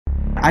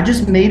I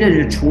just made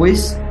it a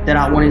choice that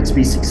I wanted to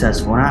be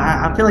successful. And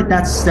I feel like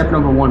that's step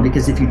number one,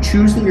 because if you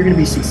choose that you're going to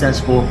be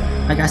successful,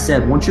 like I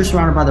said, once you're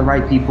surrounded by the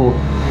right people,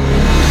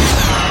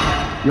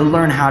 you'll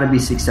learn how to be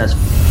successful.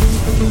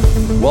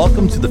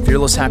 Welcome to the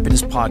Fearless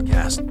Happiness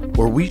Podcast,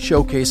 where we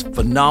showcase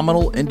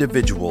phenomenal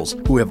individuals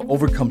who have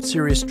overcome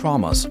serious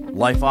traumas,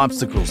 life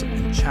obstacles,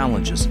 and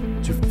challenges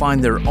to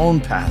find their own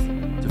path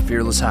to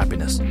fearless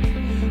happiness.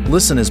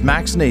 Listen as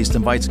Max Naist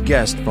invites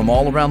guests from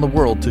all around the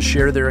world to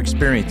share their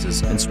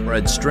experiences and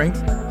spread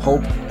strength,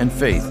 hope, and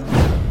faith.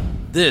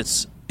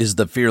 This is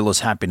the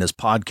Fearless Happiness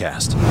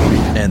Podcast,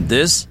 and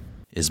this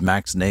is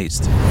Max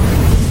Naist.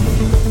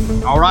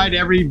 All right,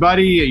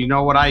 everybody, you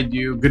know what I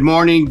do. Good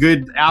morning,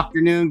 good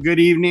afternoon, good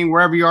evening,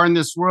 wherever you are in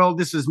this world.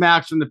 This is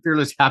Max from the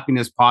Fearless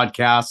Happiness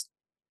Podcast,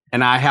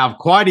 and I have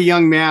quite a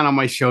young man on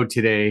my show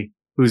today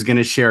who's going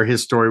to share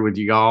his story with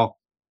you all.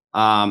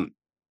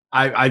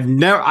 I've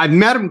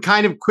met him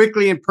kind of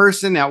quickly in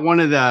person at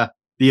one of the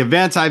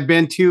events I've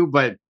been to,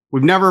 but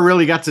we've never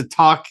really got to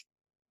talk,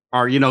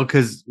 or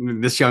because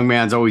this young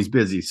man's always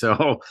busy.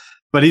 So,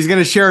 but he's going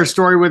to share a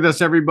story with us,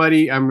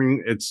 everybody. I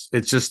mean, it's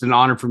just an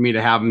honor for me to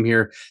have him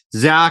here.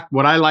 Zach,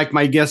 what I like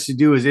my guests to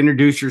do is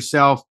introduce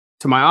yourself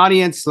to my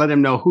audience, let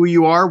them know who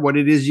you are, what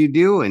it is you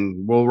do,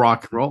 and we'll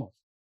rock and roll.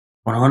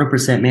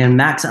 100%, man.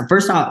 Max,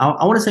 first I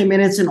want to say,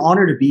 man, it's an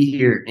honor to be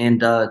here,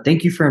 and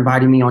thank you for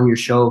inviting me on your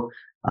show.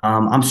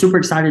 I'm super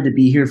excited to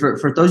be here.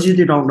 For those of you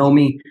that don't know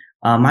me,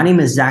 my name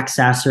is Zach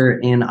Sasser,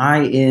 and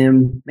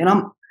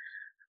I'm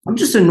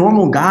just a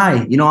normal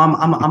guy.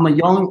 I'm a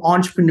young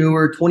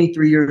entrepreneur,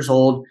 23 years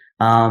old.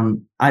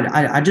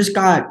 I just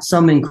got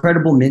some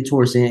incredible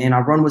mentors, and I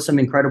run with some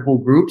incredible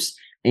groups.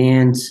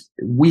 And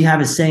we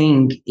have a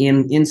saying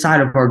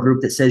inside of our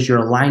group that says your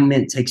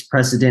alignment takes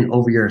precedent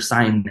over your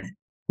assignment,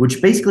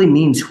 which basically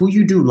means who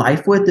you do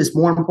life with is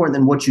more important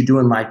than what you do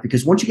in life.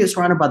 Because once you get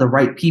surrounded by the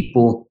right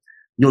people,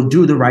 you'll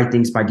do the right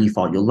things by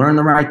default. You'll learn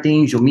the right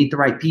things. You'll meet the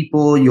right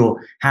people. You'll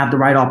have the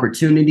right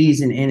opportunities.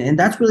 And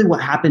that's really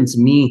what happened to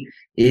me,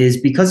 is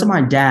because of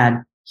my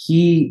dad.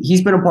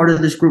 He's been a part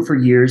of this group for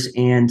years,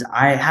 and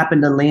I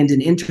happened to land an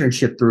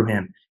internship through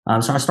him.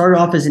 So I started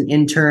off as an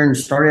intern,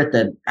 started at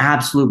the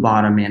absolute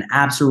bottom, man,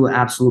 absolute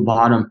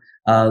bottom,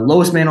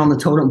 lowest man on the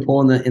totem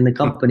pole in the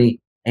company.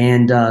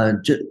 And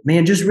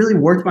just really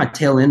worked my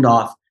tail end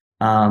off.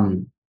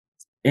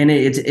 And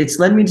it's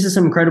led me to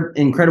some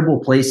incredible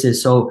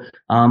places. So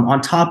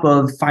on top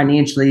of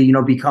financially,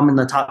 becoming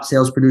the top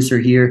sales producer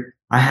here,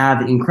 I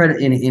have an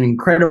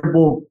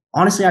incredible,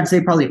 honestly, I'd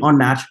say probably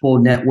unmatchable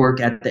network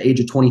at the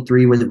age of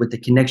 23 with the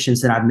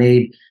connections that I've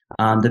made,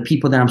 the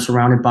people that I'm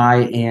surrounded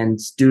by. And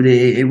dude,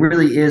 it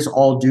really is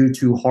all due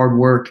to hard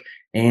work.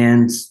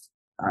 And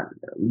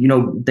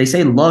they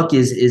say luck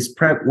is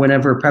prep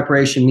whenever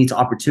preparation meets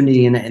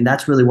opportunity, and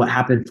that's really what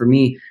happened for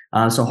me.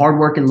 So hard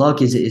work and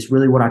luck is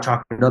really what I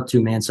chalk it up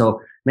to, man.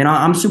 So, man,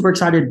 I'm super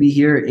excited to be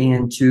here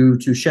and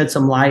to shed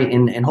some light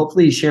and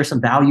hopefully share some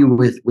value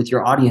with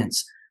your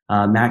audience,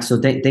 Max.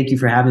 So thank you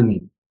for having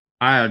me.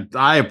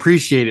 I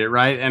appreciate it,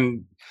 right?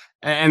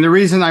 And the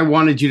reason I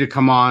wanted you to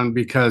come on,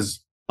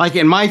 because like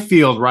in my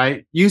field,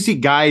 right, usually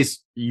guys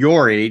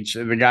your age,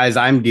 the guys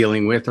I'm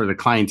dealing with, or the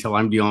clientele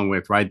I'm dealing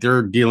with, right,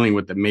 they're dealing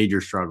with the major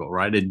struggle,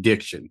 right?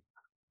 Addiction,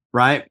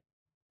 right?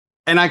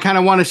 And I kind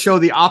of want to show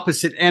the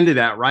opposite end of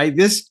that, right?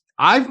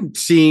 I've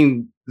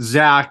seen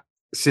Zach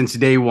since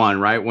day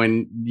one, right?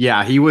 When,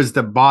 he was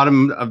the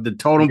bottom of the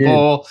totem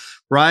pole,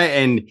 right?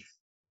 And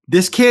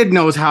this kid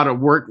knows how to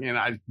work.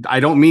 And I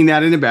don't mean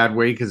that in a bad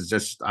way,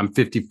 because I'm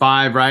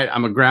 55, right?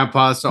 I'm a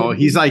grandpa. So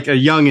he's like a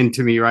youngin'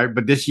 to me, right?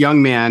 But this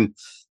young man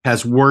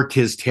has worked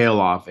his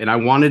tail off, and I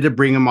wanted to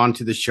bring him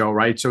onto the show,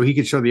 right? So he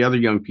could show the other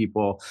young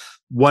people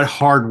what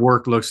hard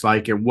work looks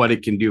like and what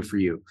it can do for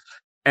you.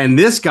 And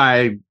this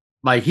guy,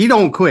 like, he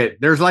don't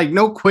quit. There's like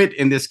no quit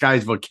in this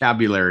guy's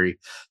vocabulary.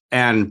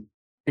 And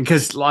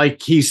because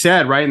like he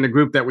said, right, in the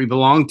group that we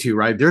belong to,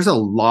 right, there's a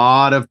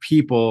lot of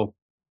people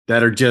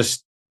that are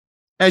just,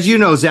 as you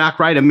know, Zach,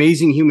 right,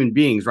 amazing human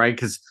beings, right?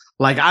 Because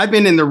like I've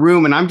been in the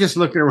room and I'm just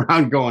looking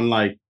around going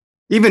like,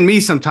 even me,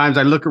 sometimes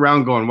I look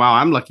around going, wow,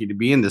 I'm lucky to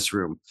be in this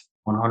room.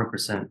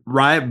 100%.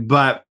 Right.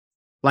 But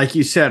like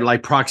you said,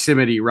 like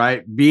proximity,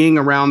 right? Being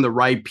around the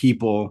right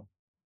people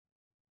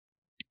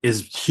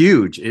is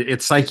huge.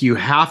 It's like you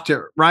have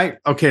to, right?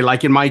 Okay.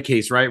 Like in my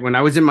case, right? When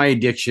I was in my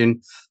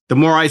addiction, the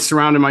more I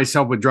surrounded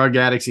myself with drug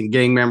addicts and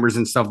gang members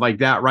and stuff like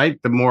that, right?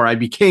 The more I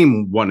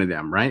became one of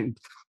them, right?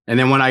 And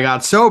then when I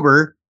got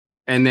sober,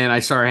 and then I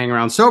started hanging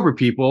around sober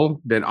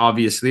people, then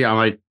obviously I'm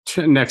like,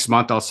 next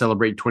month I'll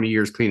celebrate 20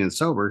 years clean and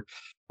sober,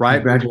 right?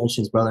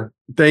 Congratulations, brother.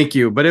 Thank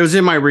you. But it was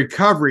in my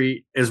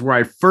recovery is where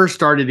I first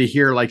started to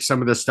hear like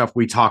some of the stuff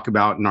we talk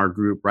about in our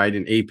group, right?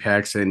 In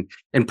Apex and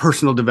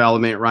personal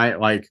development, right?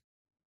 Like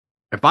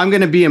if I'm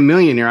going to be a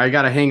millionaire, I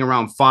got to hang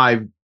around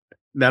 5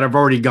 that have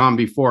already gone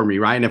before me,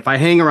 right? And if I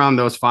hang around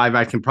those 5,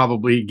 I can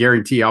probably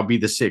guarantee I'll be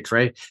the 6th,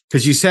 right?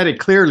 Because you said it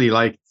clearly,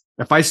 like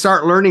if I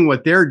start learning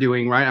what they're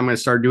doing, right, I'm going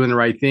to start doing the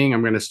right thing.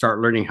 I'm going to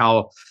start learning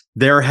how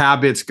their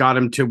habits got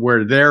them to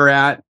where they're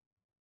at,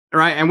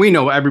 right? And we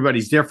know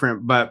everybody's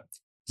different, but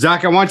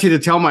Zach, I want you to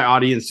tell my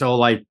audience. So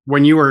like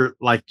when you were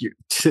like,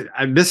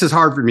 this is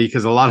hard for me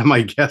because a lot of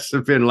my guests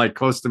have been like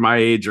close to my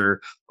age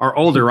or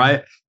older,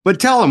 right? But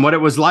tell them what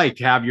it was like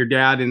to have your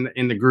dad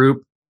in the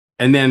group.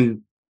 And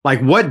then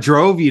like what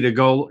drove you to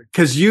go?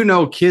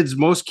 Because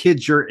most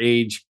kids your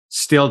age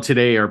still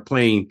today are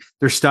playing,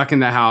 they're stuck in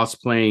the house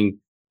playing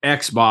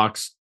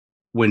Xbox.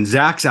 When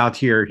Zach's out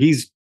here,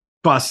 he's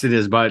busted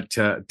his butt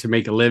to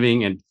make a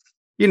living and,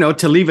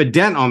 to leave a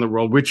dent on the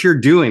world, which you're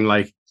doing.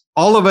 Like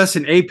all of us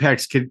in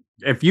Apex could,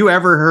 if you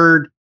ever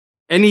heard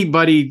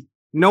anybody,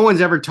 no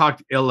one's ever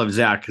talked ill of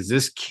Zach because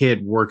this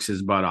kid works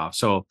his butt off.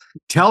 So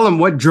tell him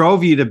what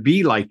drove you to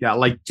be like that.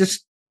 Like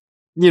just,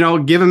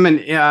 give him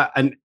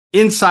an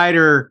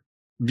insider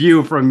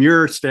view from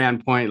your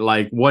standpoint,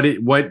 like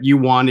what you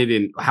wanted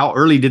and how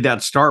early did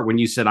that start when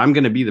you said, I'm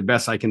going to be the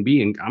best I can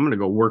be and I'm going to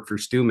go work for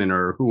Stewman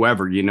or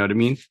whoever, you know what I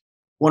mean?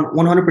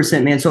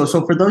 100%, man. So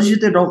for those of you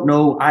that don't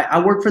know,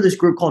 I work for this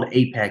group called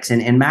Apex,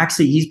 and Max,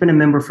 he's been a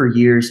member for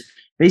years.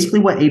 Basically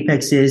what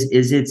Apex is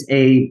it's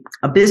a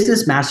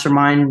business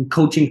mastermind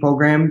coaching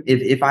program,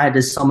 if I had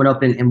to sum it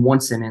up in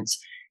one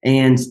sentence.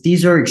 And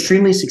these are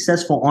extremely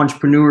successful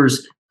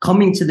entrepreneurs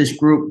coming to this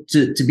group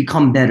to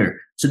become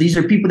better. So these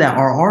are people that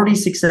are already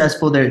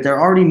successful. They're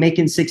already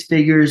making 6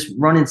 figures,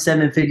 running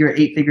 7-figure,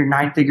 8-figure,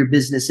 9-figure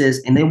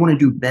businesses, and they want to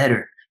do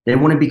better. They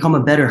want to become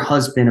a better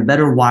husband, a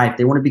better wife.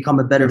 They want to become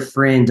a better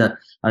friend,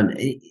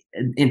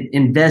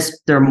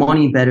 invest their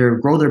money better,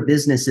 grow their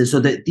businesses. So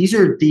that these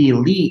are the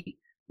elite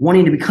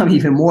wanting to become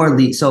even more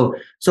elite. So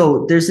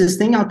there's this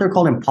thing out there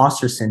called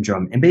imposter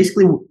syndrome. And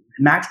basically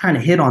Max kind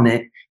of hit on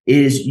it,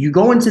 is you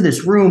go into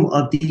this room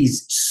of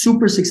these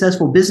super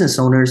successful business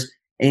owners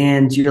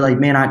and you're like,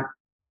 man,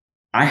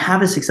 I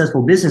have a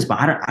successful business, but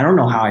I don't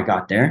know how I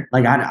got there.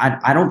 Like,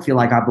 I don't feel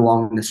like I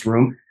belong in this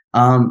room.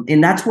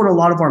 And that's what a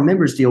lot of our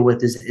members deal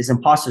with is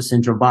imposter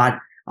syndrome. But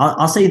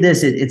I'll say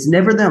this, it's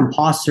never the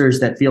imposters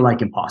that feel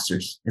like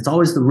imposters. It's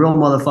always the real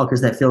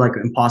motherfuckers that feel like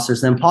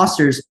imposters. The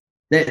imposters,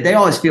 they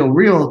always feel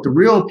real. The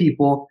real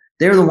people,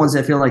 they're the ones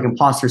that feel like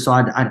imposters. So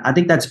I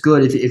think that's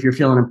good if you're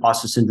feeling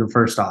imposter syndrome,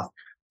 first off.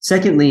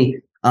 Secondly,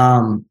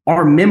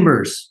 our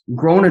members,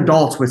 grown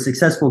adults with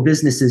successful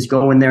businesses,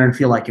 go in there and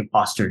feel like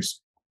imposters.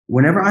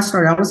 Whenever I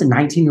started, I was a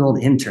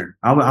 19-year-old intern.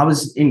 I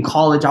was in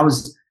college.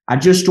 I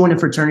just joined a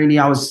fraternity.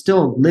 I was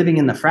still living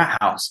in the frat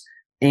house,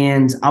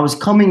 and I was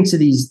coming to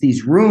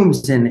these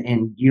rooms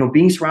and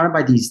being surrounded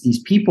by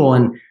these people,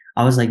 and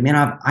I was like, man,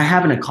 I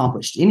haven't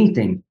accomplished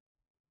anything.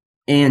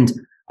 And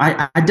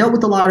I dealt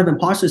with a lot of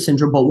imposter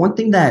syndrome, but one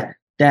thing that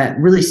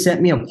really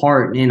set me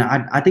apart, and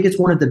I think it's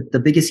one of the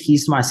biggest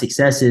keys to my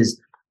success,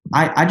 is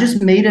I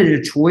just made it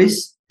a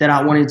choice that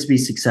I wanted to be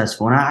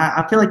successful. And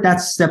I feel like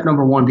that's step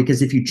number one,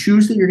 because if you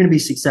choose that you're going to be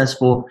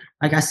successful,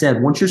 like I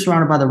said, once you're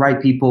surrounded by the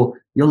right people,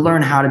 you'll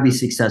learn how to be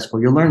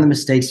successful. You'll learn the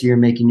mistakes that you're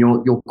making.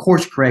 You'll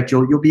course correct.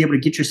 You'll be able to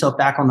get yourself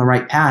back on the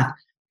right path.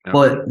 Yeah.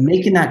 But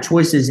making that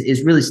choice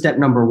is really step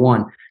number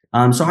one.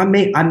 So I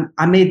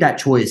made that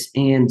choice,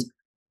 and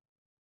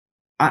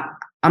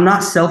I'm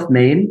not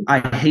self-made. I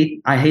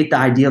hate the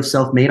idea of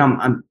self-made.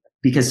 I'm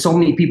because so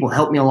many people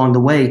helped me along the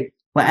way.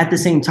 But at the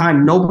same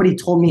time, nobody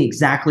told me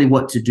exactly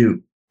what to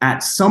do.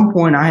 At some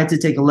point, I had to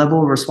take a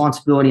level of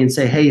responsibility and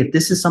say, hey, if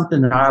this is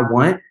something that I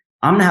want,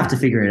 I'm gonna have to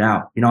figure it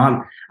out.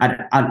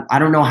 I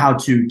don't know how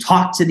to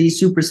talk to these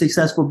super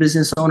successful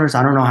business owners.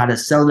 I don't know how to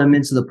sell them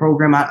into the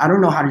program. I don't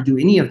know how to do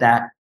any of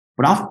that,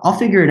 but I'll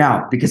figure it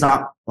out, because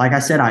like I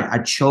said, I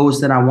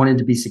chose that I wanted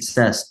to be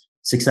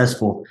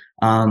successful.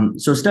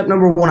 So step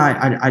number one,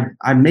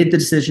 I made the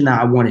decision that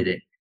I wanted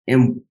it.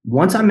 And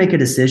once I make a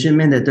decision,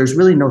 man, that there's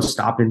really no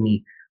stopping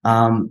me.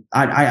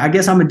 I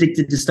guess I'm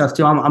addicted to stuff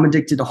too. I'm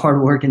addicted to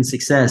hard work and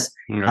success.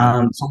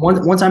 Yeah. So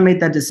once I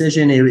made that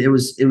decision, it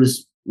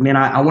was, man,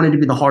 I wanted to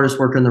be the hardest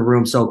worker in the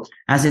room. So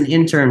as an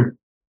intern,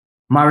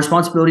 my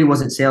responsibility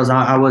wasn't sales.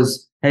 I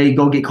was, hey,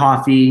 go get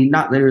coffee,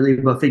 not literally,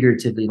 but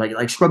figuratively,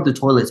 like scrub the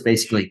toilets,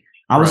 basically.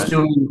 I was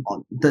doing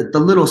the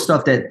little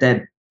stuff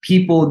that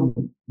people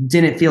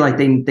didn't feel like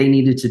they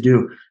needed to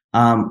do.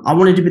 I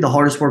wanted to be the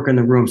hardest worker in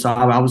the room. So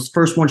I was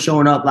first one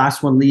showing up,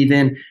 last one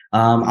leaving.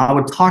 I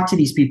would talk to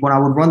these people and I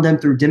would run them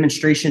through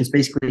demonstrations,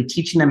 basically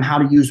teaching them how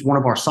to use one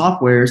of our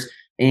softwares.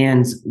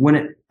 And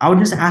I would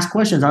just ask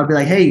questions. I would be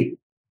like, hey,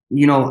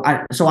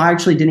 so I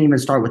actually didn't even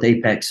start with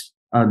Apex.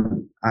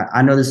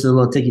 I know this is a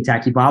little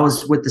ticky-tacky, but I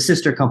was with the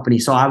sister company.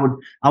 So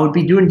I would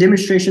be doing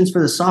demonstrations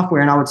for the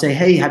software, and I would say,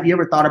 hey, have you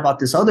ever thought about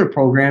this other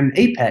program,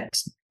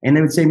 Apex? And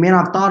they would say, man,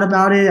 I've thought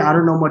about it. I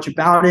don't know much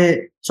about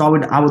it. So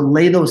I would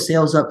lay those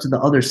sales up to the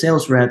other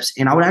sales reps,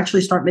 and I would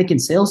actually start making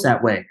sales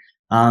that way.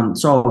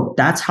 So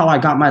that's how I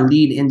got my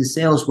lead into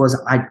sales. Was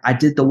I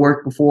did the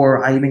work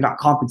before I even got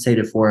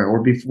compensated for it,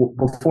 or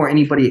before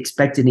anybody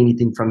expected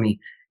anything from me.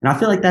 And I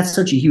feel like that's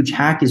such a huge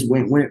hack, is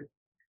when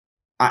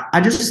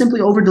I just simply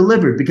over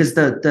delivered, because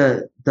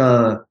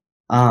the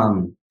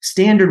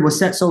standard was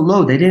set so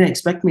low. They didn't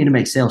expect me to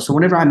make sales. So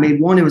whenever I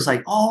made one, it was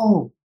like,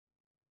 oh,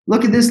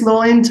 look at this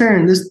little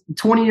intern, this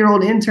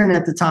 20-year-old intern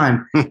at the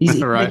time.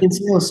 He's right. Making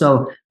sales.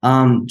 So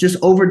just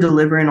over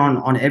delivering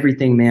on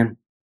everything, man.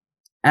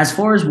 as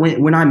far as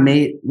when I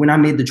made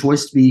the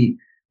choice to be,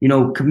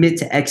 commit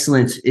to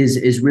excellence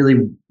is really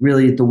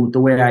the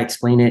way I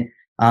explain it.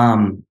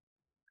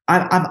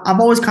 I've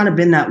always kind of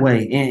been that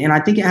way, and I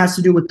think it has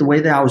to do with the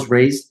way that I was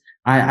raised.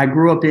 I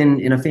grew up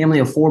in a family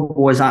of four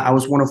boys. I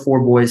was one of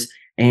four boys,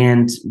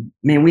 and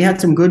man, we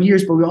had some good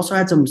years, but we also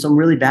had some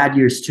really bad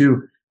years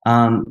too.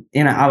 And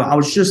I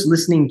was just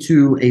listening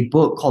to a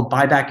book called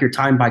 "Buy Back Your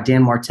Time" by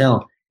Dan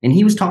Martell, and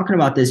he was talking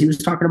about this. He was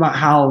talking about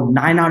how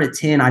 9 out of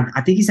 10,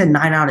 I think he said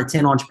 9 out of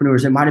 10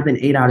 entrepreneurs, it might have been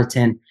 8 out of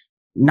 10,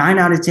 9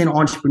 out of 10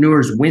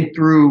 entrepreneurs went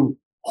through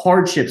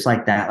hardships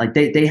like that. Like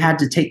they had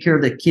to take care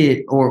of the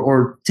kid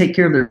or take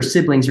care of their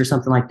siblings or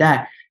something like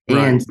that. Right.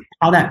 And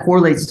how that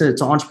correlates to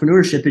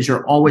entrepreneurship is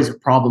you're always a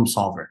problem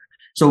solver.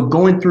 So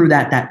going through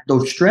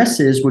those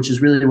stresses, which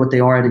is really what they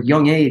are at a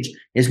young age,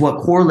 is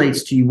what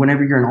correlates to you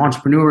whenever you're an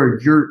entrepreneur.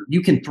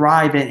 You can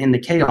thrive in the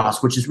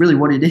chaos, which is really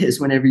what it is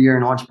whenever you're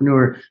an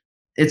entrepreneur.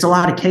 It's a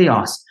lot of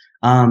chaos.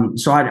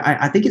 So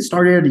I think it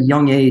started at a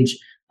young age.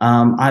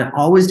 I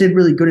always did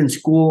really good in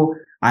school.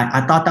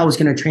 I thought that was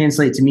going to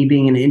translate to me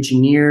being an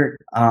engineer.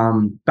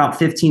 About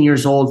 15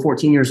 years old,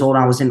 14 years old,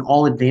 I was in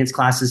all advanced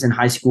classes in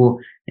high school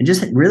and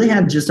just really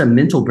had just a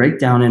mental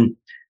breakdown. And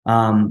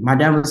my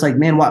dad was like,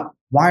 "Man,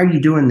 why are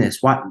you doing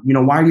this? Why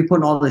are you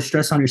putting all this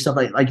stress on yourself?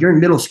 Like you're in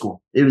middle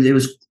school."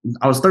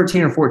 I was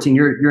 13 or 14.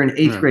 You're in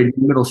eighth grade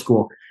in middle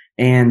school,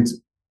 and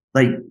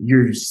like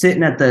you're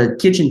sitting at the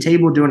kitchen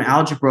table doing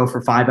algebra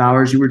for 5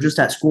 hours. You were just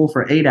at school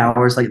for 8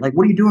 hours. Like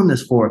what are you doing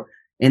this for?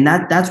 And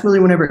that's really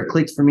whenever it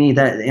clicked for me,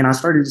 and I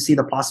started to see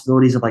the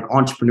possibilities of like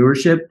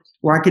entrepreneurship,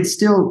 where I could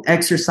still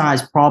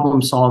exercise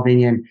problem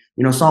solving and,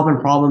 solving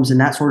problems and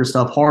that sort of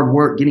stuff, hard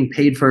work, getting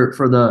paid for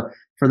the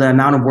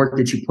amount of work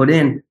that you put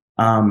in.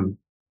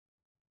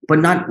 But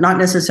not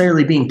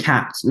necessarily being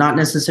capped, not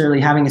necessarily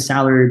having a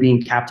salary or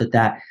being capped at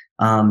that.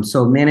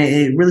 So man,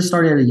 it really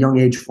started at a young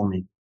age for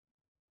me.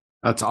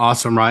 That's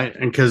awesome. Right.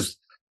 And because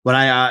when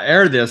I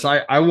air this,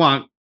 I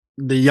want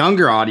the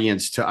younger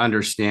audience to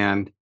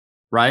understand,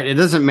 right? It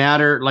doesn't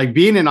matter. Like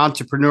being an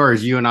entrepreneur,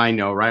 as you and I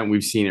know, right? And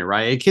we've seen it,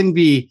 right?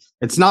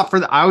 It's not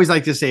for I always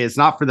like to say it's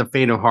not for the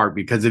faint of heart,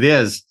 because it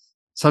is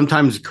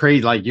sometimes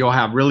crazy. Like you'll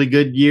have really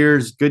good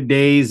years, good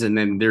days. And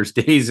then there's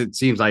days it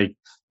seems like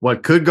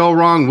what could go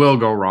wrong will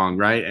go wrong,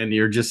 right? And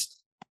you're just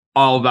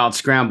all about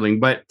scrambling.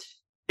 But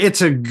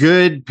it's a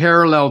good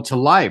parallel to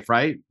life,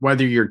 right?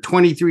 Whether you're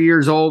 23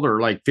 years old or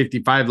like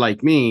 55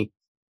 like me,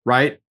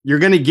 right? You're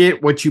going to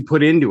get what you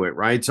put into it,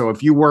 right? So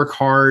if you work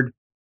hard,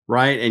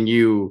 right, and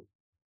you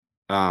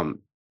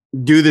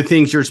do the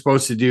things you're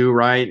supposed to do,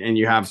 right, and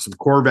you have some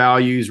core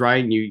values,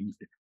 right, and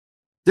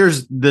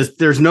there's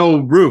no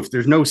roof,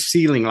 there's no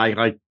ceiling,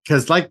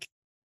 because like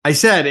I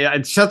said,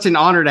 it's such an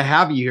honor to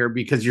have you here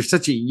because you're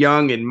such a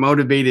young and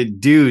motivated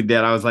dude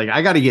that I was like,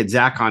 I got to get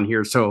Zach on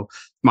here. So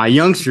my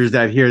youngsters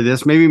that hear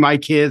this, maybe my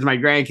kids, my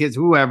grandkids,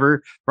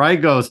 whoever,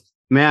 right, goes,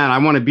 man, I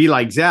want to be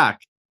like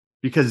Zach,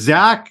 because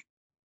Zach,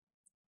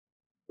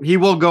 he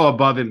will go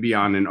above and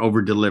beyond and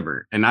over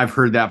deliver. And I've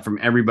heard that from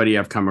everybody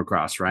I've come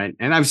across. Right.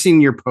 And I've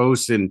seen your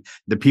posts and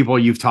the people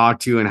you've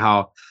talked to and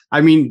how,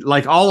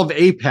 like all of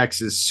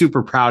Apex is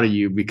super proud of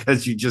you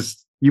because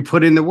you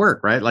put in the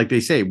work, right? Like they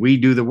say, we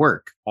do the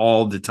work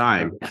all the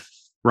time.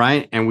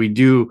 Right. And we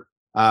do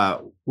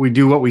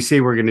what we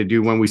say we're going to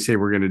do when we say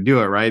we're going to do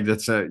it. Right.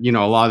 That's a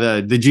lot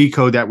of the G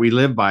code that we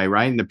live by,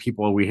 right. And the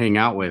people we hang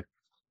out with.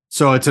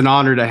 So it's an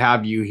honor to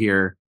have you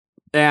here.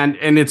 And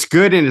it's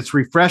good and it's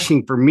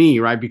refreshing for me,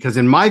 right? Because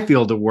in my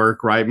field of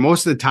work, right,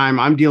 most of the time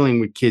I'm dealing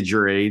with kids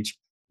your age,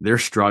 they're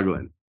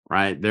struggling,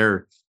 right? They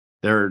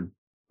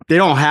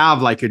don't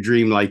have like a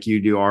dream like you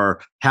do,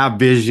 or have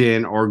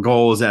vision or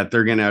goals that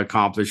they're going to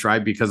accomplish,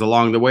 right? Because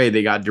along the way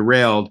they got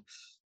derailed,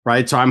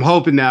 right? So I'm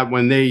hoping that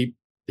when they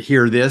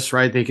hear this,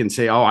 right, they can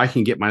say, "Oh, I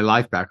can get my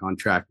life back on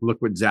track.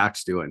 Look what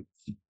Zach's doing."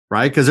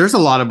 Right. Because there's a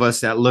lot of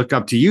us that look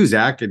up to you,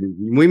 Zach,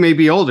 and we may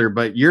be older,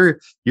 but you're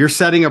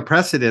setting a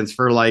precedence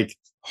for like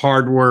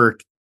hard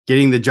work,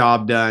 getting the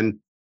job done,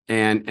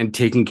 and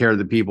taking care of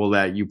the people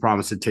that you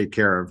promised to take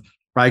care of.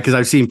 Right. Because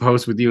I've seen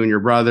posts with you and your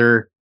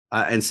brother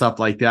and stuff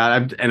like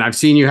that. I've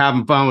seen you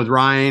having fun with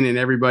Ryan and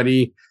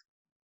everybody.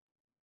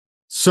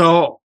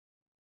 So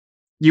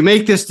you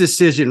make this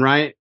decision,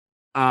 right?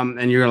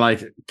 And you're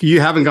like,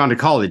 you haven't gone to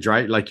college,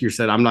 right? Like you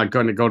said, I'm not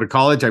going to go to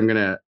college. I'm going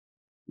to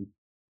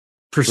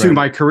pursue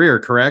my career,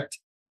 correct?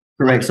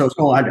 Correct. So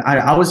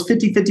I was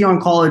 50-50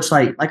 on college.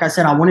 Like I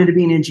said, I wanted to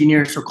be an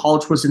engineer. So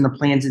college was in the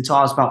plans until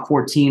I was about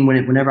 14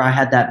 whenever I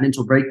had that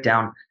mental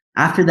breakdown.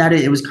 After that,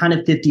 it was kind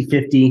of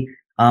 50-50.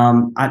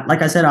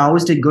 Like I said, I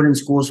always did good in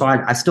school. So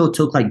I still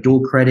took like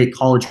dual credit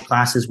college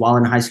classes while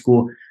in high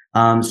school.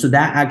 So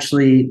that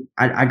actually,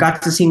 I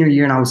got to senior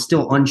year and I was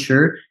still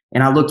unsure.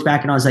 And I looked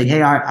back and I was like,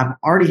 hey, I've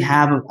already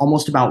have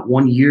almost about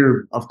 1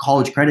 year of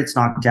college credits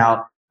knocked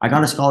out. I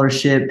got a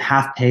scholarship,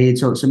 half paid.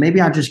 So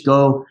maybe I just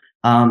go.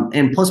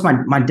 And plus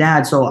my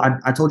dad, so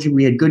I told you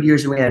we had good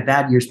years and we had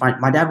bad years.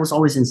 My dad was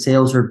always in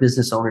sales or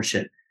business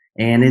ownership.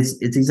 And it's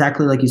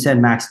exactly like you said,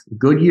 Max,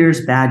 good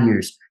years, bad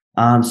years.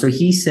 So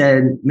he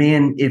said,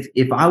 man,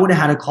 if I would have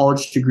had a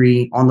college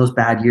degree on those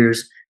bad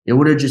years, it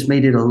would have just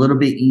made it a little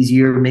bit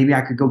easier. Maybe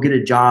I could go get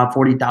a job,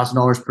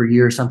 $40,000 per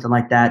year or something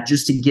like that,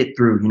 just to get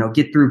through,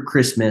 get through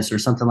Christmas or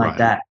something like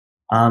that.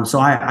 So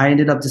I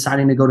ended up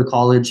deciding to go to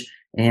college,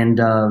 and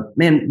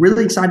man,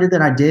 really excited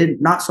that I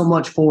did. Not so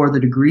much for the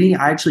degree.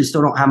 I actually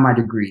still don't have my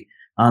degree.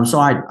 So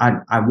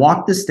I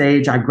walked the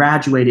stage. I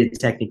graduated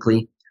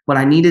technically, but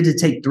I needed to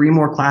take 3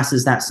 more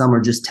classes that summer,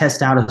 just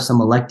test out of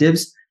some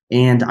electives.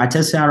 And I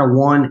tested out of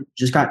one,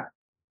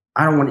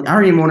 I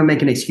don't even want to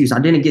make an excuse. I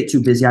didn't get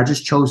too busy. I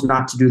just chose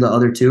not to do the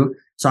other 2.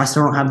 So I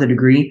still don't have the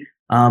degree.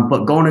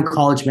 But going to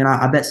college, man,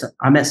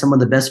 I met some of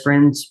the best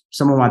friends,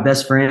 some of my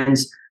best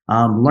friends,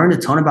 learned a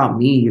ton about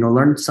me,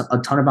 learned a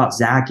ton about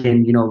Zach,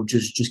 and,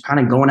 just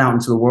kind of going out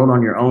into the world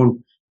on your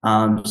own.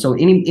 So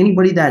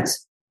anybody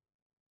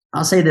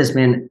I'll say this,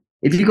 man,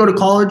 if you go to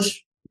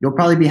college, you'll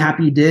probably be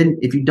happy you did.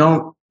 If you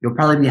don't, you'll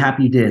probably be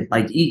happy you did.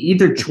 Like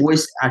either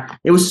choice,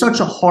 it was such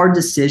a hard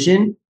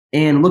decision.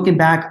 And looking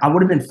back, I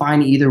would have been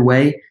fine either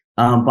way.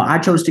 But I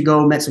chose to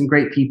go, met some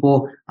great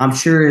people. I'm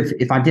sure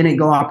if I didn't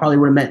go, I probably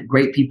would have met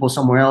great people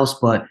somewhere else.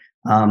 But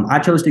I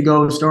chose to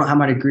go, still don't have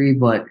my degree,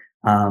 but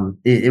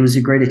it was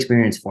a great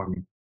experience for me.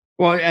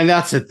 Well, and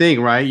that's the thing,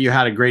 right? You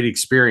had a great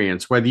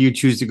experience, whether you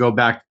choose to go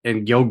back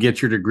and go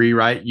get your degree,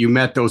 right? You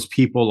met those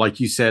people, like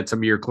you said, some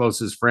of your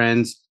closest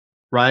friends,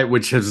 right?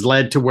 Which has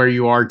led to where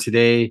you are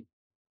today.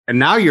 And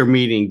now you're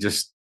meeting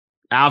just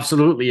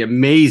absolutely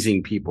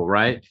amazing people,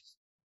 right?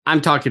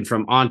 I'm talking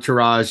from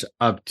entourage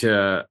up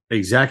to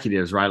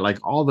executives, right?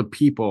 Like all the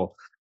people.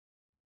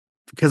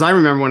 Because I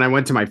remember when I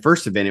went to my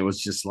first event, it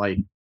was just like,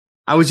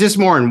 I was just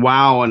more in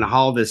wow and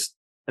how this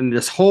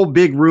whole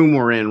big room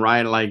we're in,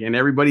 right? Like, and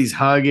everybody's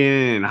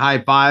hugging and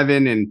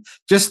high-fiving and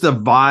just the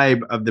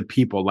vibe of the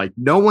people. Like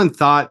no one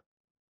thought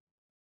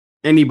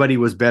anybody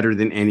was better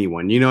than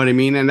anyone. You know what I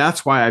mean? And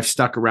that's why I've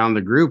stuck around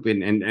the group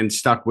and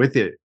stuck with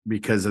it,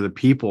 because of the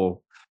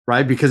people,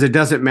 right? Because it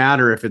doesn't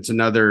matter if it's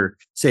another,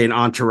 say, an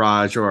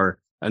entourage or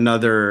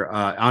another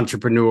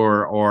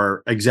entrepreneur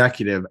or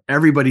executive.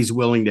 Everybody's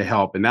willing to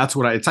help. And that's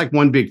what it's like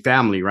one big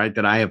family, right?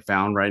 That I have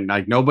found, right?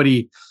 Like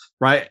nobody,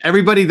 right?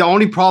 Everybody, the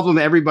only problem,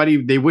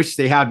 they wish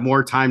they had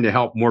more time to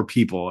help more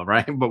people,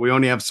 right? But we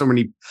only have so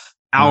many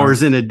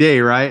hours in a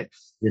day, right?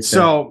 Yes,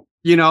 so,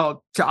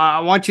 I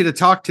want you to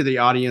talk to the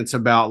audience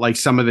about like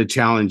some of the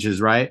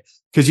challenges, right?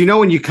 Because,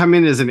 when you come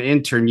in as an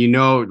intern,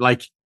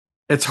 like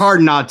it's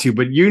hard not to,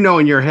 but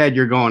in your head,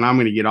 you're going, I'm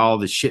going to get all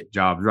the shit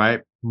jobs,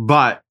 right?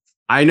 But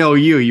I know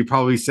you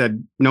probably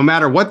said, no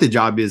matter what the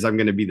job is, I'm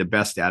going to be the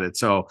best at it.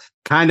 So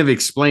kind of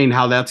explain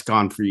how that's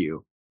gone for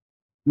you.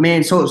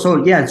 Man, so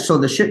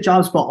the shit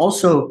jobs, but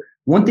also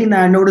one thing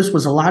that I noticed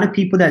was a lot of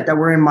people that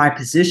were in my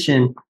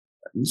position.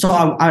 So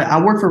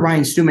I work for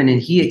Ryan Stewman,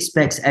 and he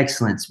expects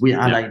excellence.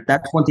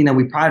 That's one thing that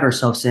we pride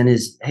ourselves in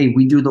is, hey,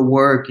 we do the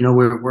work. We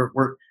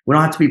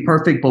don't have to be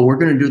perfect, but we're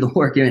going to do the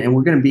work, and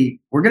we're going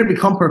to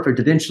become perfect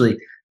eventually,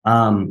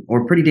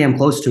 or pretty damn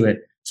close to it.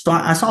 So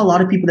I saw a lot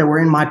of people that were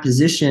in my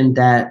position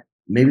that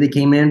maybe they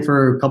came in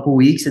for a couple of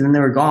weeks and then they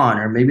were gone,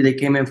 or maybe they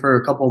came in for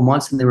a couple of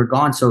months and they were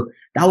gone. So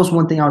that was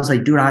one thing I was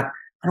like, dude, I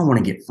don't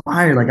want to get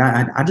fired. Like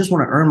I just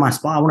want to earn my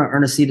spot. I want to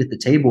earn a seat at the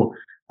table.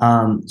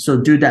 So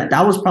dude,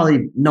 that was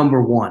probably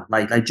number one.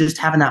 Like just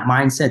having that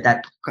mindset,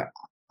 that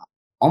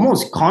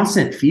almost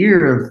constant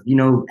fear of,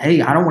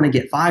 hey, I don't want to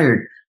get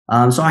fired.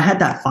 So I had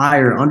that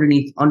fire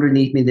underneath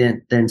me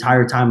the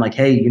entire time. Like,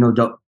 hey,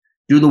 don't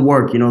do the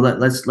work,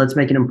 let's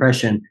make an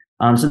impression.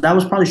 So that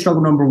was probably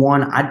struggle number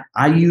one.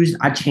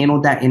 I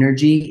channeled that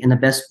energy in the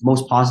best,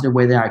 most positive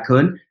way that I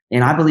could.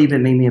 And I believe it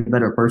made me a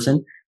better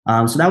person.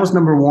 So that was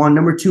number one.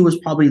 Number two was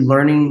probably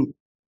learning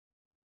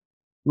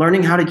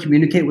how to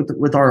communicate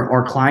with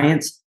our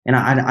clients. And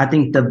I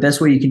think the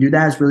best way you can do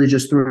that is really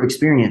just through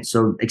experience.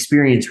 So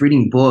experience,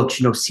 reading books,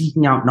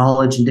 seeking out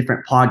knowledge in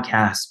different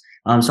podcasts.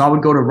 So I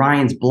would go to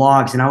Ryan's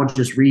blogs and I would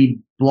just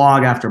read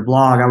blog after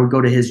blog. I would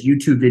go to his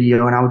YouTube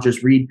video and I would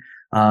just read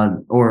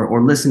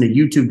or listen to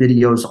YouTube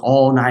videos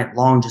all night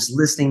long, just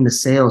listening to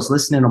sales,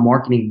 listening to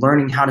marketing,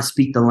 learning how to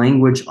speak the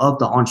language of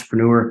the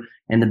entrepreneur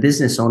and the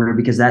business owner,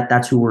 because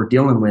that's who we're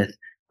dealing with.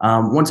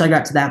 Once I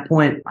got to that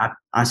point,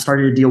 I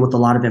started to deal with a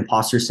lot of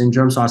imposter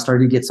syndrome. So I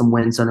started to get some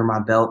wins under my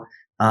belt,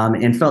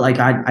 and felt like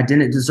I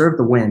didn't deserve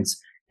the wins.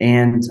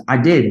 And I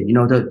did.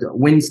 The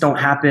wins don't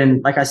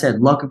happen. Like I said,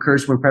 luck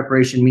occurs when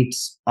preparation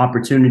meets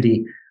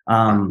opportunity.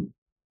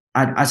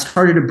 I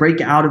started to break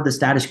out of the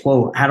status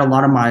quo. I had a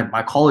lot of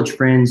my college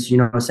friends,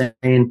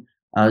 saying,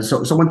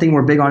 so one thing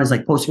we're big on is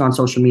like posting on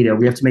social media.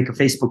 We have to make a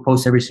Facebook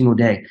post every single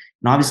day.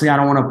 And obviously I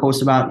don't want to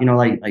post about,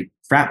 like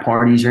frat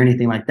parties or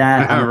anything like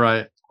that.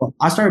 Right.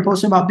 I started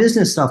posting about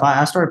business stuff.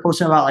 I started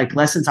posting about like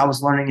lessons I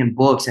was learning in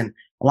books, and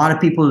a lot of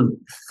people,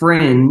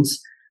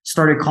 friends,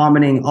 started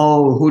commenting,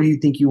 oh, who do you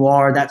think you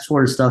are? That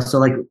sort of stuff. So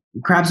like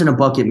crabs in a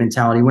bucket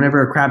mentality.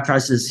 Whenever a crab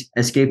tries to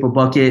escape a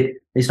bucket,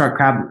 they start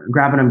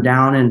grabbing them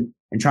down and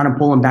trying to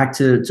pull them back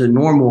to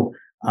normal.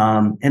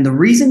 And the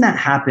reason that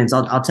happens,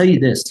 I'll tell you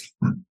this.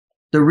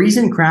 The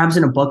reason crabs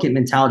in a bucket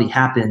mentality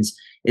happens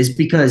is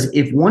because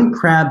if one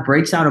crab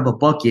breaks out of a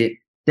bucket,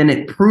 then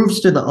it proves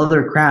to the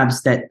other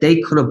crabs that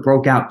they could have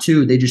broke out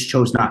too. They just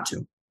chose not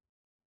to.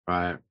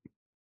 Right.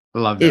 I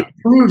love It that.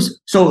 proves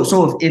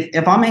so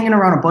if I'm hanging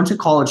around a bunch of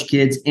college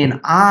kids and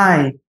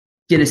I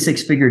get a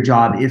 6-figure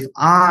job, if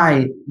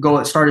I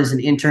go start as an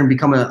intern,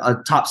 become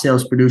a top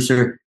sales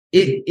producer,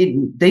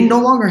 they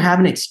no longer have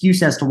an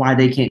excuse as to why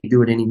they can't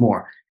do it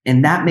anymore.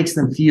 And that makes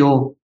them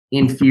feel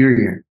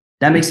inferior.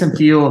 That makes them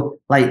feel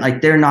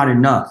like they're not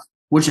enough,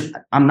 which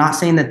I'm not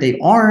saying that they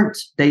aren't.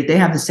 They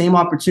have the same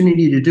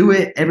opportunity to do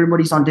it.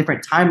 Everybody's on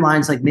different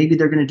timelines. Like maybe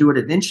they're going to do it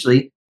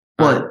eventually.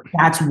 But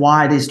that's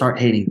why they start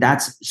hating.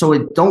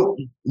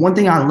 One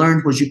thing I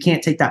learned was you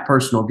can't take that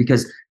personal,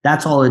 because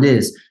that's all it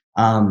is.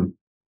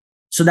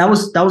 So that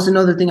was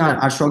another thing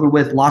I struggled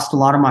with. Lost a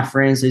lot of my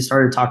friends. They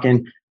started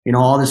talking,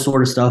 all this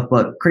sort of stuff.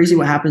 But crazy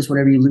what happens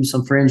whenever you lose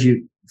some friends,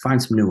 you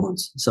find some new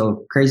ones.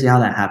 So crazy how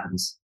that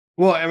happens.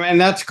 Well, and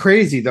that's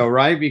crazy though,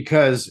 right?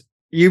 Because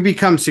you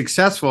become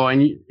successful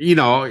and you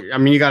got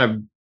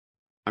to,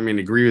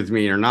 agree with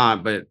me or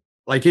not, but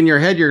like in your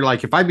head, you're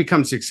like, if I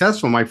become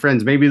successful, my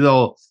friends, maybe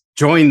they'll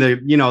join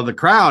the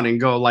crowd and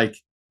go like,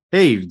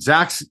 hey,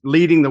 Zach's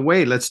leading the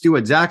way. Let's do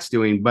what Zach's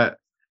doing. But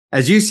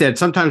as you said,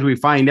 sometimes we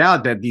find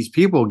out that these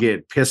people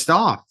get pissed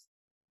off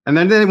and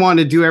then they want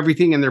to do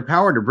everything in their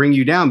power to bring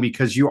you down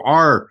because you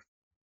are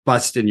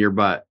busting your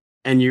butt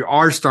and you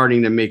are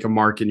starting to make a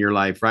mark in your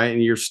life. Right.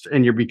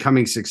 And you're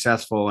becoming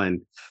successful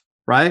and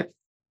right.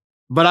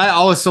 But I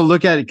also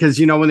look at it because,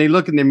 when they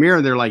look in the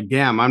mirror, they're like,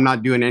 damn, I'm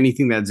not doing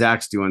anything that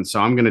Zach's doing. So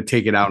I'm going to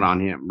take it out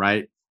on him.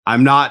 Right.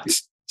 I'm not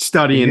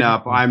studying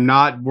up. I'm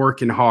not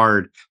working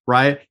hard.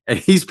 Right. And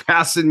he's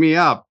passing me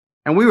up.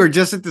 And we were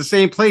just at the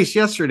same place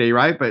yesterday.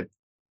 Right. But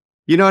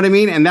you know what I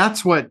mean? And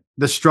that's what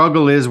the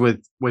struggle is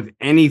with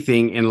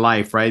anything in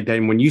life. Right.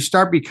 That when you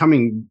start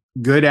becoming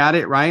good at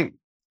it. Right.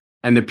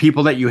 And the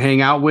people that you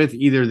hang out with,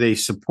 either they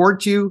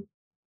support you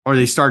or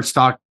they start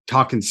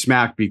talking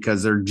smack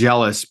because they're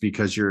jealous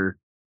because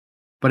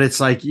but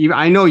it's like,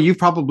 I know you've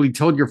probably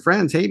told your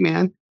friends, hey,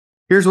 man,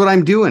 here's what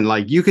I'm doing.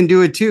 Like, you can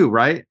do it too,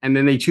 right? And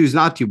then they choose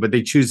not to, but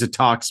they choose to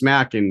talk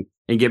smack and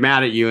get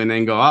mad at you and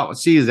then go, oh,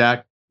 see you,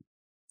 Zach.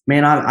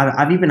 Man,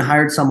 I've even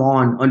hired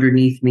someone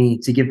underneath me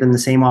to give them the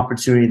same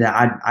opportunity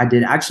that I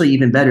did. Actually,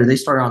 even better. They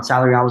started on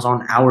salary. I was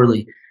on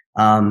hourly.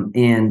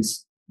 And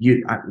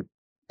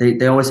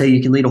they always say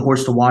you can lead a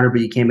horse to water,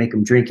 but you can't make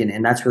them drink.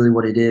 And that's really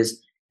what it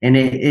is. And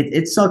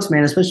it sucks,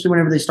 man, especially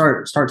whenever they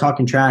start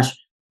talking trash.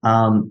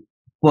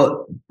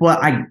 But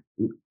I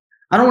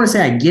don't want to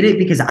say I get it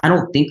because I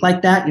don't think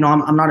like that. I'm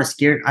not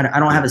I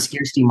don't have a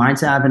scarcity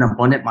mindset. I have an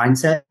abundant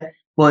mindset,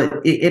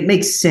 but it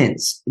makes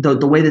sense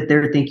the way that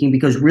they're thinking,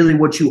 because really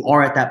what you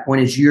are at that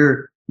point is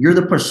you're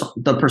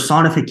the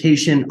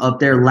personification of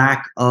their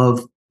lack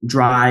of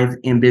drive,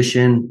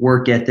 ambition,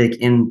 work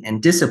ethic,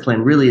 and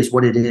discipline really is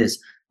what it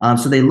is.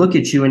 So they look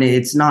at you and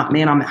it's not,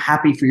 man, I'm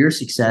happy for your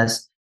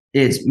success.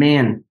 It's,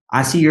 man,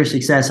 I see your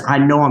success. I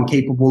know I'm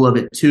capable of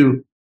it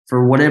too.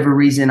 For whatever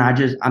reason,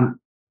 I'm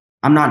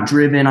not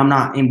driven. I'm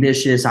not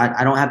ambitious.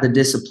 I don't have the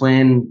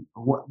discipline.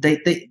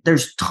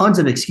 There's tons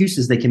of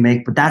excuses they can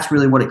make, but that's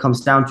really what it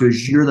comes down to,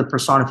 is you're the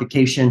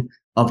personification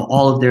of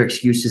all of their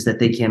excuses that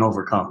they can't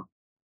overcome.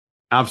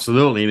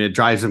 Absolutely. And it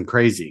drives them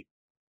crazy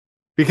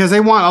because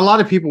a lot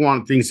of people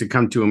want things to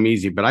come to them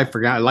easy, but I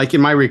forgot, like in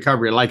my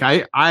recovery, like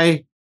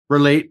I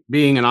relate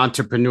being an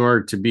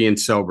entrepreneur to being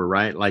sober,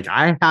 right? Like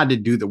I had to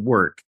do the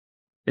work,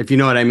 if you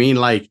know what I mean.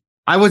 Like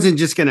I wasn't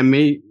just going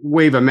to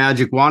wave a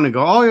magic wand and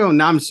go, oh,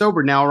 now I'm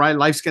sober now, right?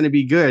 Life's going to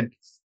be good,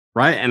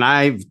 right?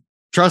 And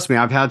trust me,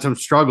 I've had some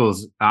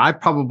struggles. I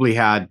probably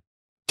had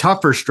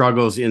tougher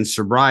struggles in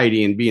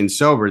sobriety and being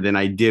sober than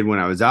I did when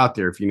I was out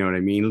there, if you know what I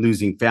mean.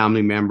 Losing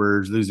family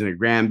members, losing a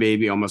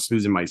grandbaby, almost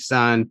losing my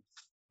son,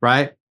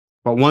 right?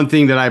 But one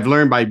thing that I've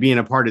learned by being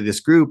a part of this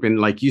group, and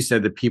like you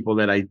said, the people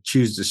that I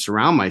choose to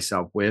surround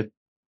myself with,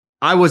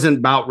 I wasn't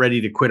about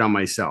ready to quit on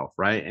myself,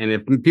 right? And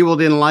if people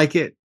didn't like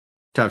it,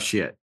 tough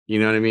shit. You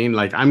know what I mean?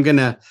 Like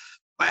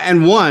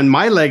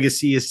my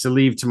legacy is to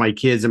leave to my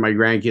kids and my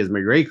grandkids,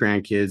 my great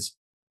grandkids,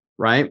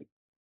 right?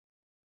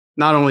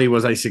 Not only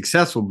was I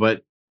successful,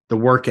 but the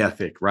work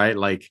ethic, right?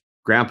 Like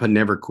grandpa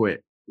never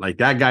quit. Like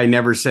that guy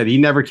he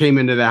never came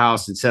into the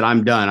house and said,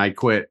 I'm done, I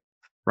quit,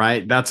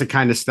 right? That's the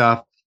kind of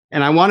stuff.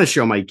 And I want to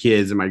show my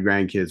kids and my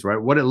grandkids, right,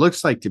 what it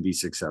looks like to be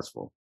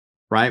successful,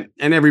 right?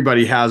 And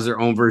everybody has their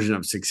own version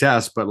of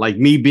success, but like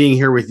me being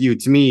here with you,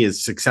 to me,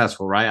 is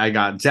successful, right? I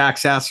got Zach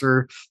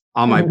Sasser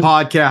on my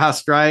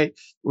podcast, right?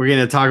 We're going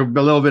to talk a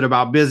little bit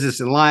about business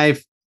and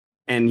life.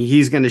 And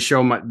he's going to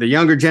show the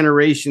younger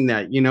generation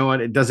that, you know what,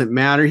 it doesn't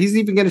matter. He's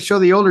even going to show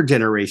the older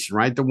generation,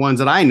 right? The ones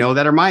that I know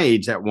that are my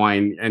age that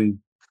whine. And,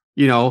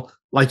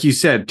 like you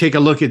said, take a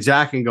look at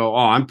Zach and go, oh,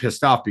 I'm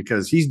pissed off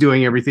because he's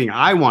doing everything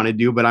I want to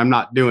do, but I'm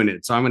not doing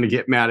it. So I'm going to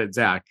get mad at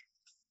Zach,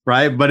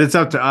 right? But it's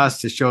up to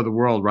us to show the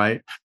world,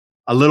 right?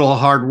 A little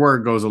hard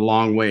work goes a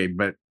long way,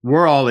 but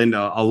we're all into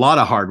a lot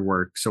of hard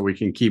work so we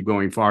can keep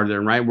going farther,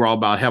 right? We're all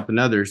about helping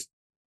others.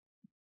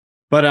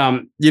 But,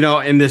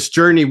 in this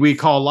journey we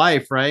call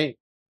life, right?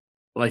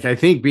 like, I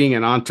think being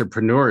an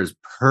entrepreneur is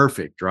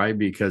perfect, right?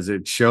 Because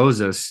it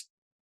shows us,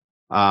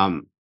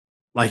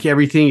 like,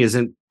 everything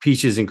isn't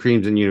peaches and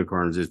creams and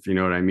unicorns, if you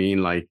know what I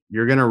mean. Like,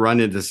 you're going to run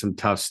into some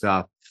tough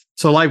stuff.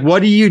 So, like,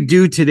 what do you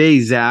do today,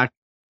 Zach?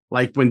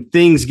 Like, when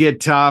things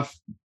get tough,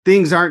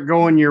 things aren't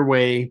going your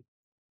way,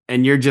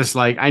 and you're just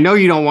like, I know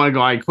you don't want to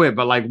go, I quit,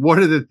 but like, what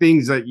are the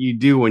things that you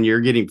do when you're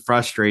getting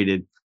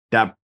frustrated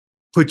that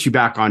put you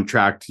back on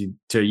track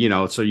to, you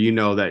know, so you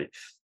know that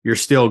you're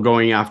still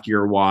going after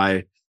your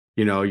why,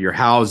 you know, your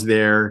how's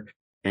there.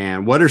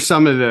 And what are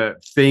some of the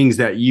things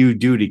that you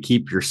do to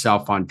keep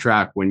yourself on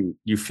track when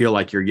you feel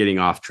like you're getting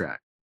off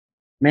track?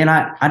 Man,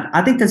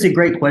 I think that's a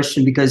great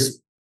question, because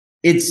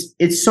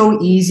it's so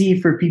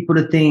easy for people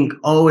to think,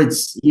 oh,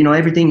 it's, you know,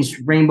 everything's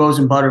rainbows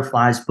and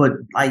butterflies, but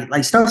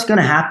like stuff's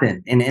gonna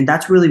happen. And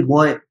that's really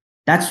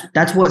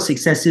that's what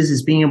success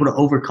is being able to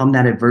overcome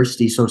that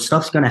adversity. So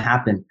stuff's gonna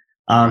happen.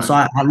 So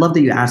I love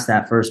that you asked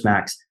that first,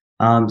 Max.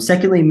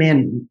 Secondly,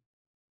 man,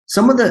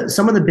 some of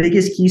the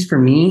biggest keys for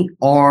me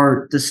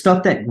are the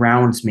stuff that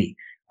grounds me.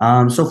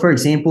 So for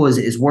example,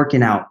 is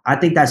working out. I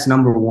think that's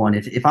number one.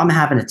 If I'm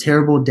having a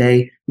terrible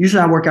day,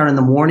 usually I work out in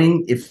the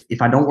morning.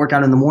 If I don't work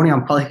out in the morning,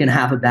 I'm probably gonna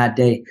have a bad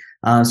day.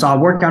 So I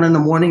work out in the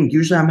morning.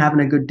 Usually I'm having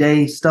a good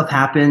day. Stuff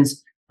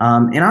happens.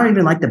 And I don't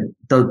even like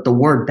the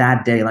word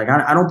bad day. Like,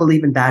 I don't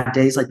believe in bad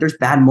days. Like, there's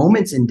bad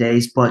moments in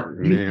days, but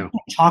you can't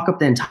chalk up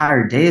the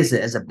entire day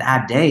as a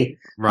bad day.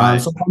 Right.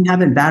 So if I'm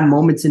having bad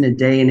moments in a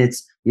day and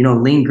it's, you know,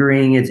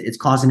 lingering, it's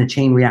causing a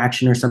chain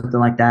reaction or something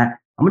like that,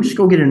 I'm gonna just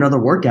go get another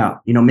workout.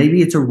 You know,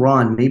 maybe it's a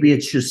run, maybe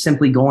it's just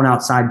simply going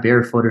outside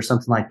barefoot or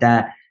something like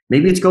that.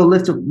 Maybe it's go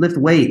lift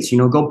weights, you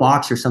know, go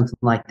box or something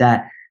like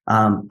that.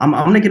 I'm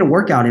gonna get a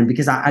workout in,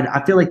 because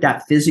I feel like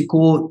that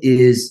physical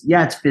is,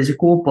 yeah, it's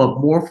physical,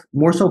 but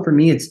more so for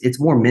me, it's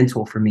more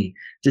mental for me.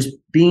 Just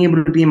being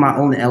able to be in my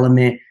own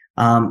element.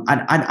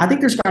 I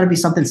think there's got to be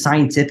something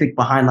scientific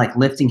behind like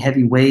lifting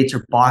heavy weights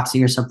or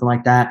boxing or something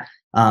like that.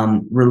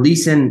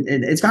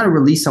 It's got to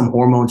release some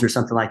hormones or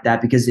something like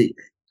that, because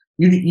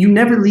you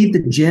never leave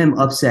the gym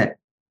upset.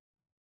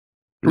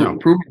 No.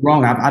 Prove me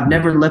wrong. I've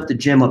never left the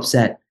gym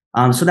upset.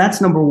 So that's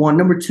number one.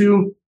 Number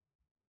two,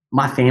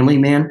 my family,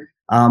 man.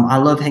 I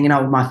love hanging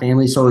out with my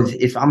family. So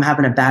if I'm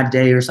having a bad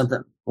day or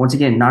something, once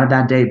again, not a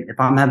bad day, if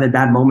I'm having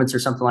bad moments or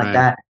something like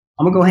that,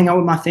 I'm gonna go hang out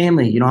with my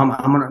family. You know, I'm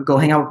gonna go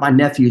hang out with my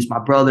nephews, my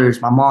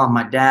brothers, my mom,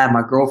 my dad,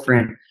 my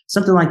girlfriend,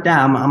 something like that.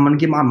 I'm gonna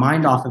get my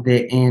mind off of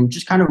it and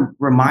just kind of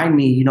remind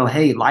me, you know,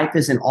 hey, life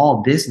isn't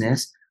all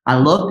business. I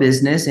love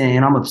business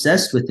and I'm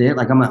obsessed with it.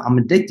 Like, I'm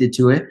addicted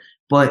to it,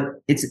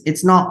 but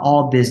it's not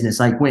all business.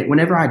 Like,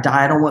 whenever I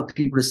die, I don't want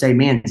people to say,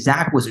 man,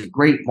 Zach was a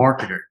great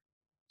marketer.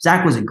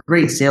 Zach was a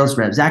great sales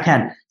rep. Zach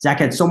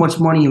had so much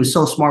money. He was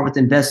so smart with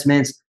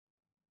investments.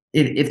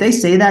 If they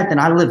say that, then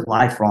I live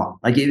life wrong.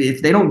 Like,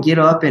 if they don't get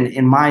up and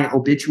in my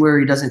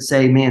obituary doesn't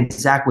say, man,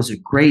 Zach was a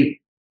great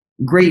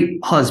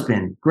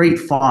husband, great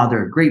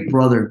father, great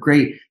brother,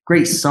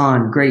 great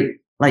son, great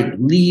like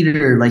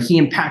leader, like he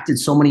impacted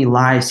so many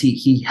lives.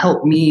 He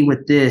helped me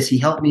with this. He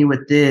helped me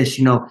with this.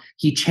 You know,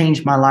 he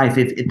changed my life.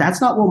 If that's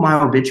not what my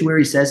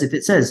obituary says, if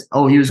it says,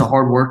 oh, he was a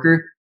hard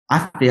worker,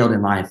 I failed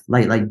in life,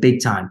 like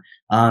big time.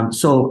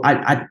 So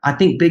I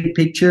think big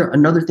picture,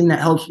 another thing that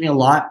helps me a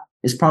lot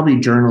is probably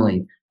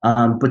journaling.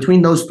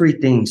 Between those three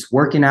things,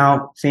 working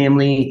out,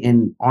 family,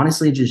 and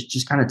honestly,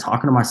 just kind of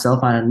talking to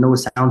myself. I know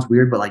it sounds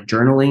weird, but like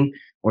journaling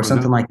or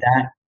something like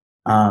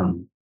that.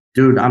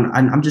 Dude,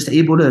 I'm just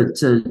able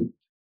to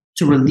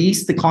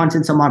release the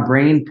contents of my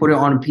brain, put it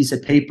on a piece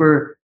of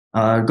paper,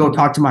 go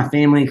talk to my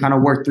family, kind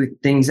of work through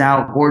things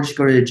out, or just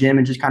go to the gym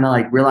and just kind of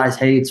like realize,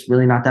 hey, it's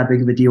really not that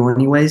big of a deal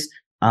anyways.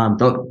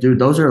 Dude,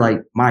 those are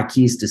like my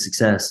keys to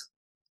success.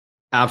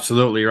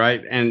 Absolutely.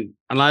 Right. And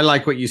I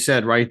like what you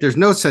said, right? There's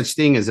no such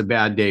thing as a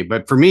bad day.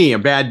 But for me, a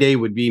bad day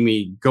would be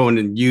me going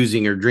and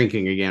using or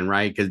drinking again,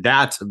 right? Because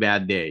that's a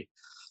bad day.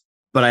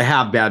 But I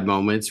have bad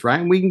moments, right?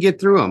 And we can get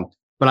through them.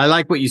 But I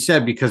like what you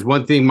said, because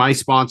one thing my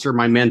sponsor,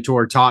 my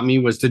mentor taught me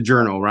was to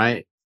journal,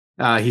 right?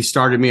 He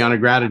started me on a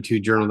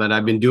gratitude journal that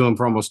I've been doing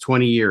for almost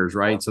 20 years,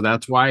 right? So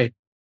that's why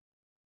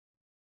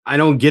I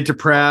don't get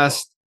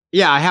depressed.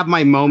 Yeah, I have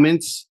my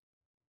moments,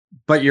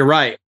 but you're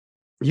right.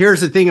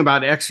 Here's the thing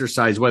about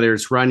exercise, whether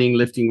it's running,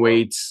 lifting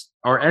weights,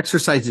 or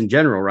exercise in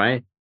general,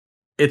 right?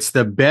 It's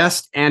the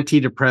best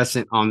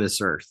antidepressant on this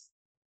earth,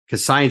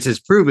 because science has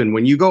proven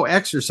when you go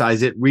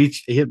exercise, it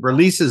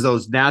releases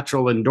those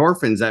natural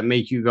endorphins that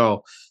make you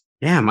go,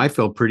 damn, I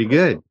feel pretty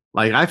good.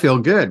 Like, I feel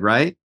good,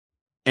 right?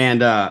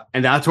 And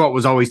that's what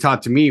was always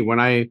taught to me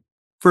when I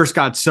first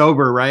got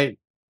sober, right?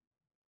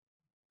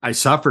 I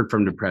suffered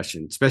from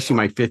depression, especially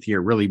my 5th year,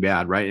 really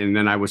bad, right? And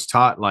then I was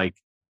taught, like,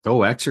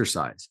 go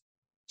exercise.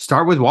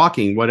 Start with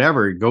walking,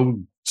 whatever, go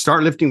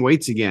start lifting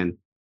weights again.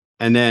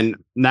 And then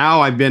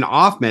now I've been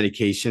off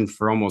medication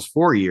for almost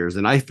 4 years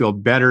and I feel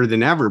better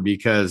than ever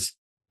because,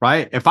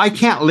 right, if I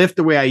can't lift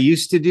the way I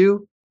used to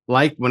do,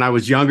 like when I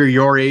was younger,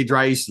 your age,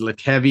 right, I used to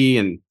lift heavy.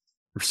 And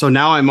so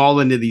now I'm all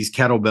into these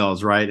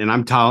kettlebells, right? And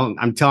I'm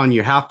telling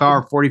you, half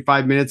hour,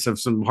 45 minutes of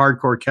some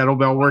hardcore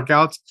kettlebell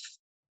workouts.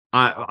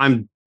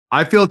 I'm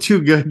I feel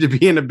too good to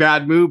be in a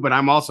bad mood, but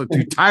I'm also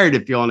too tired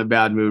to feel in a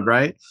bad mood,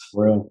 right?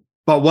 Right.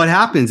 But what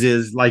happens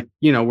is, like,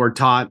 we're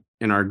taught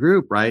in our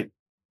group, right?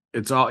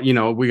 It's all,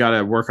 we got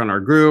to work on our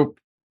group,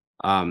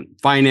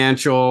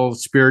 financial,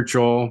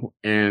 spiritual,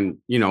 and,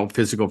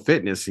 physical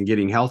fitness and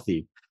getting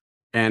healthy.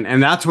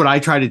 And that's what I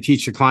try to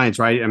teach the clients,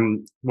 right?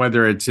 And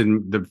whether it's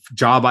in the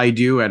job I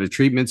do at a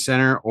treatment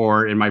center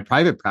or in my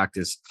private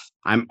practice,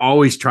 I'm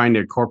always trying to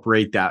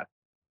incorporate that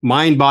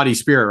mind, body,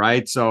 spirit,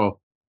 right? So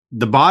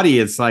the body,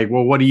 it's like,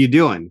 well, what are you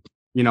doing?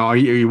 Are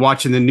you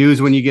watching the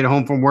news when you get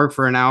home from work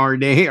for an hour a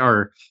day?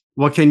 Or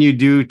what can you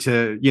do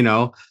to,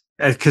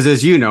 because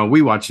as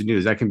we watch the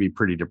news, that can be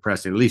pretty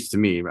depressing, at least to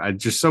me.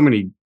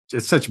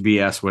 It's such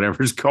BS,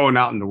 whatever's going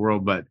out in the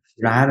world. But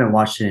I haven't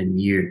watched it in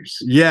years.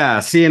 Yeah.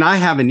 See, and I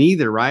haven't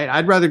either, right?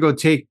 I'd rather go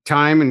take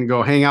time and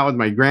go hang out with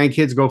my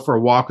grandkids, go for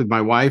a walk with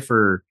my wife,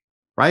 or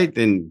right,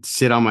 than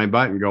sit on my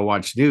butt and go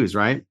watch news,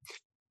 right?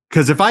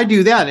 Because if I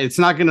do that, it's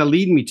not going to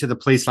lead me to the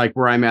place like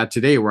where I'm at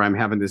today, where I'm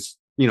having this,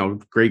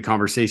 great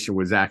conversation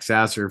with Zach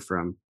Sasser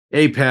from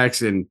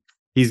Apex. And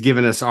he's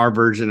given us our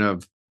version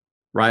of,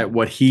 right,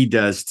 what he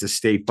does to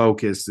stay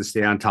focused, to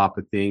stay on top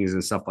of things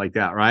and stuff like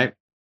that, right?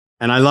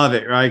 And I love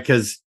it, right?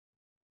 Because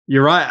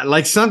you're right.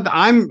 Like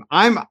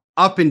I'm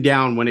up and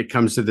down when it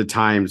comes to the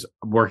times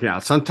of working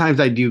out. Sometimes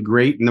I do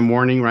great in the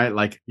morning, right?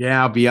 Like,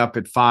 yeah, I'll be up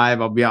at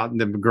 5. I'll be out in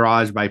the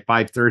garage by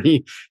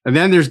 5:30. And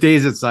then there's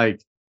days it's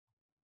like,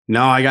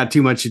 no, I got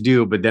too much to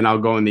do, but then I'll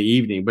go in the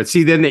evening. But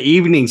see, then the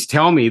evenings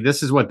tell me,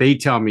 this is what they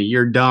tell me: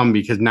 you're dumb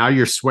because now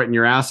you're sweating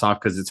your ass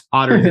off because it's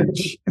hotter than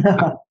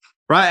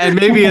right. And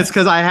maybe it's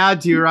because I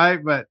had to,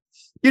 right? But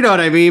you know what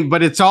I mean?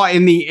 But it's all,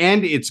 in the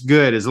end, it's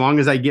good as long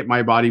as I get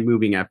my body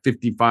moving at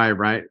 55,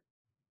 right?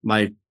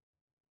 Like,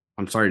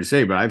 I'm sorry to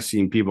say, but I've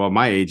seen people of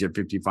my age at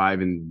 55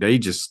 and they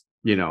just,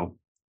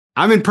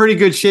 I'm in pretty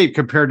good shape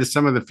compared to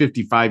some of the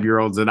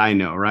 55-year-olds that I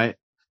know, right?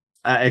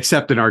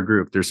 Except in our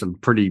group. There's some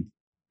pretty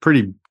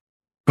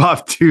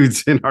buff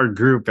dudes in our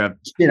group. I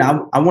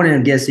wanted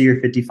to guess that you're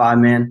 55,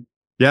 man.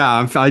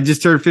 Yeah, I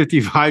just turned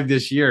 55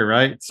 this year,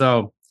 right?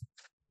 So,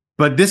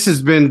 but this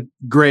has been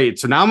great.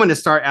 So now I'm going to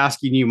start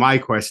asking you my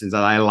questions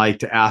that I like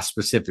to ask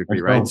specifically,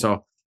 right?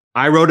 So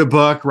I wrote a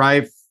book,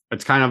 right?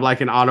 It's kind of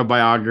like an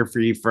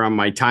autobiography from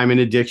my time in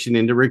addiction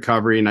into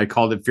recovery. And I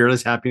called it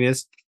Fearless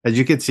Happiness, as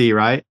you can see,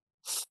 right?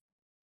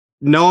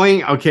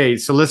 Okay,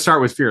 so let's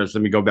start with fearless.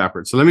 Let me go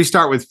backwards. So let me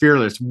start with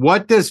fearless.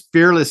 What does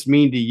fearless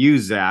mean to you,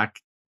 Zach?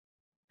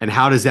 And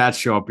how does that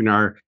show up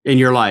in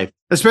your life?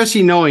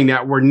 Especially knowing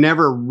that we're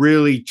never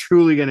really,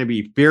 truly going to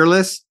be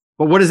fearless.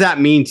 But what does that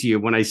mean to you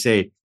when I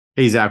say,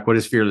 hey, Zach, what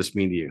does fearless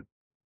mean to you?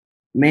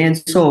 Man,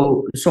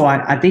 so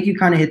I think you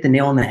kind of hit the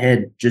nail on the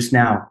head just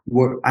now.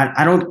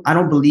 I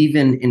don't believe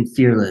in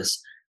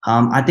fearless.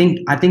 I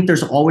think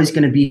there's always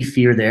going to be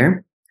fear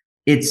there.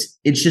 It's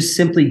just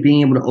simply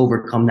being able to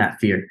overcome that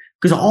fear,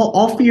 because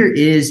all fear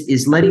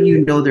is letting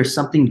you know there's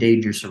something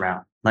dangerous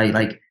around.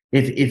 Like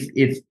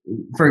if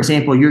for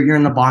example you're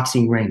in the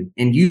boxing ring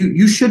and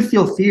you should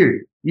feel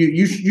fear.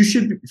 You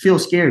should feel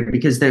scared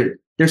because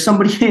there's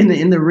somebody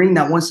in the ring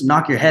that wants to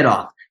knock your head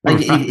off. Like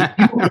if you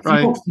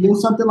don't feel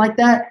something like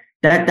that.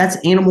 That's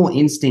animal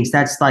instincts.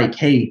 That's like,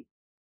 hey,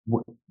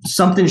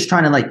 something's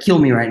trying to like kill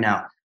me right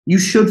now. You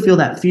should feel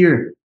that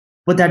fear,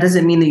 but that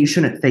doesn't mean that you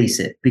shouldn't face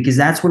it, because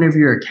that's whenever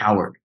you're a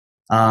coward.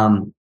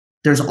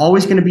 There's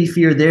always going to be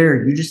fear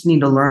there. You just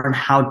need to learn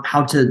how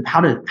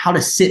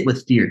to sit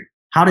with fear.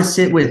 How to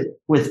sit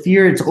with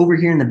fear. It's over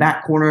here in the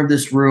back corner of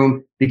this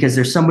room because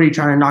there's somebody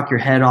trying to knock your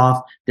head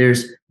off.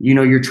 There's,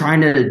 you're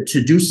trying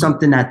to do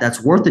something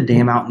that's worth a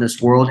damn out in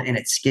this world, and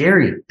it's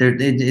scary.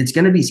 It's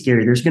going to be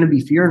scary. There's going to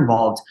be fear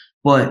involved.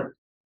 But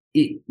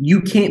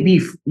you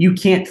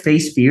can't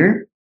face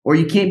fear, or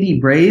you can't be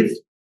brave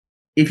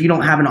if you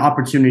don't have an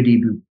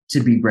opportunity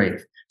to be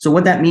brave. So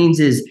what that means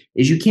is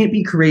you can't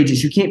be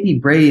courageous. You can't be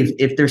brave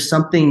if there's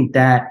something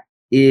that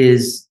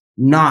is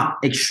not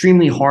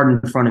extremely hard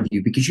in front of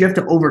you, because you have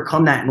to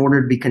overcome that in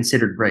order to be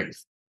considered brave.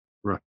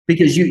 Right.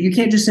 Because you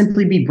can't just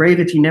simply be brave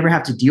if you never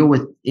have to deal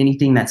with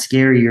anything that's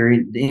scary or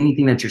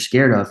anything that you're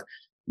scared of.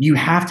 You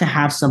have to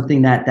have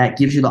something that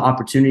gives you the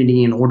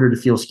opportunity in order to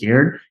feel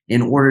scared,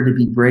 in order to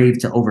be brave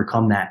to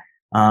overcome that.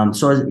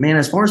 So man,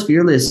 as far as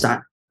fearless,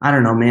 I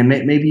don't know, man,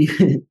 maybe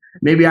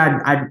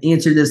I'd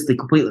answer this the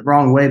completely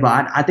wrong way,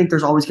 but I think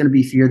there's always going to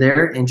be fear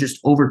there, and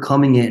just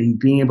overcoming it and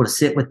being able to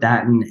sit with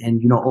that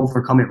and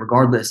overcome it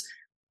regardless.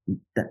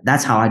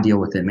 That's how I deal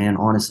with it, man,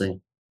 honestly.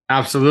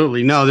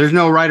 Absolutely. No, there's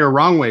no right or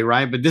wrong way,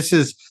 right? But this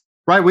is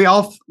right. We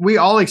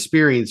all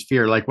experience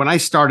fear. Like when I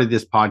started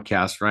this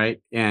podcast,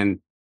 right? And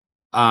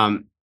I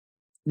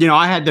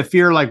had the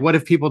fear, like, what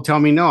if people tell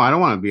me no, I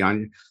don't want to be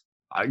on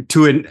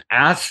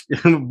ask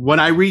when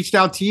I reached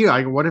out to you,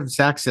 what if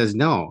Zach says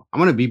no? I'm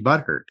going to be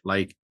butthurt.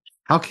 Like,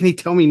 how can he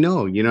tell me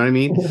no? You know what I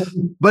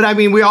mean? But I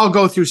mean, we all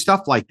go through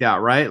stuff like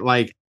that, right?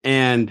 Like,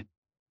 and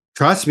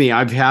trust me,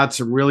 I've had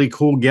some really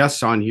cool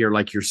guests on here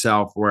like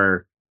yourself,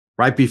 where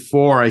right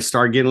before I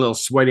start getting a little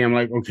sweaty, I'm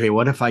like, okay,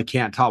 what if I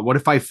can't talk? What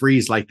if I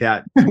freeze like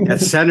that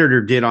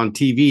senator did on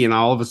TV, and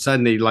all of a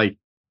sudden they like,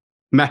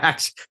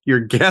 Max, your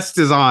guest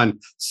is on.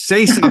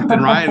 Say something,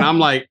 right? And I'm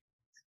like,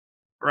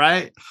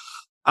 right.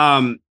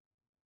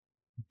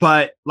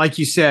 But like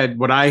you said,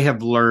 what I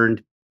have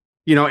learned,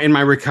 in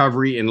my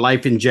recovery, in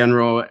life in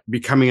general,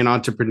 becoming an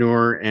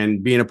entrepreneur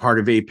and being a part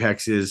of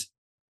Apex is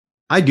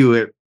I do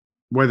it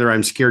whether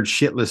I'm scared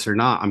shitless or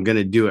not. I'm going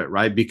to do it,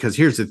 right? Because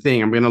here's the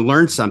thing, I'm going to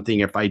learn something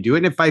if I do it.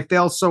 And if I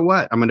fail, so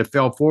what? I'm going to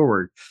fail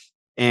forward.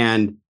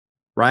 And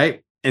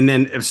right. And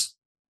then if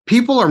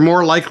people are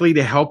more likely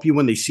to help you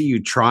when they see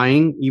you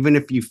trying, even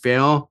if you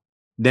fail,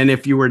 than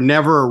if you were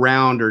never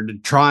around or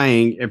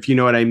trying, if you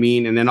know what I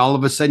mean. And then all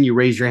of a sudden you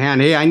raise your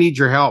hand. Hey, I need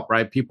your help,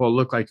 right? People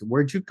look like,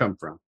 where'd you come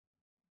from?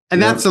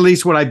 And that's at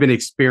least what I've been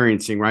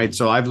experiencing, right?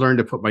 So I've learned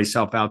to put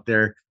myself out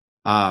there.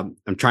 I'm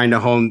trying to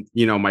hone,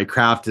 my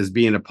craft as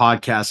being a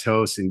podcast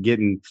host and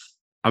getting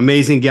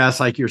amazing guests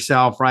like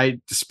yourself, right?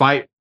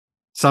 Despite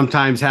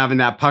sometimes having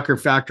that pucker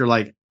factor,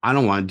 like, I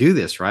don't want to do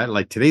this, right?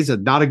 Like today's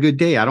not a good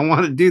day. I don't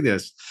want to do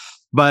this.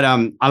 But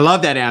I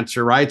love that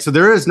answer, right? So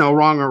there is no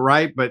wrong or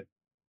right, but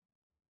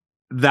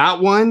that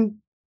one,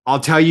 I'll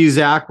tell you,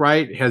 Zach,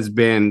 right, has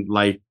been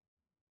like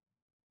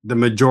the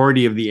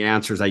majority of the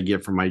answers I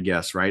get from my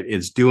guests, right?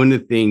 It's doing the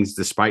things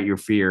despite your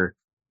fear,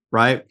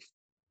 right?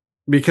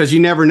 Because you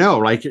never know,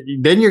 like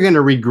then you're going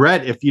to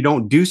regret if you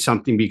don't do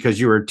something because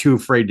you were too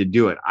afraid to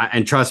do it.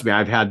 And trust me,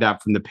 I've had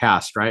that from the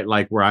past, right?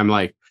 Like where I'm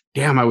like,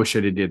 damn, I wish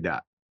I had did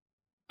that.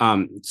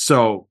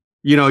 So,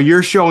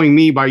 you're showing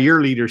me by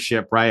your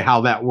leadership, right, how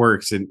that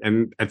works.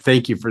 And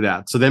thank you for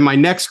that. So then my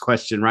next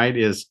question, right,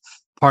 is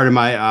part of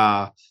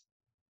my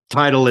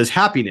title is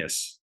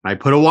happiness. I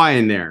put a Y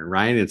in there,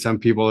 right? And some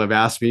people have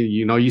asked me,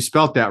 you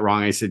spelt that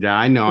wrong. I said, yeah,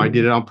 I know, I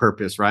did it on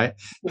purpose, right?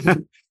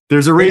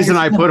 There's a reason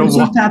I put a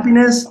Y.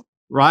 Happiness,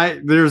 right?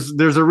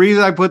 There's a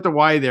reason I put the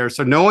Y there.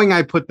 So knowing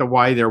I put the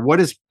Y there, what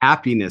does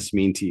happiness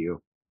mean to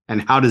you,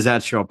 and how does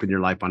that show up in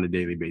your life on a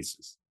daily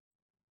basis?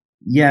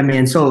 Yeah,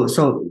 man. So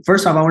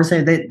first off, I want to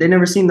say they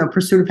never seen The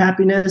Pursuit of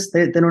Happiness.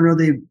 They don't know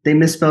they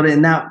misspelled it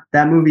in that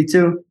movie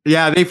too.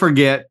 Yeah, they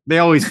forget. They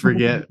always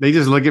forget. They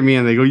just look at me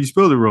and they go, "You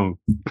spelled it wrong."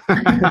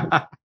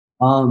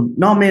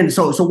 No, man.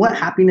 So what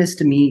happiness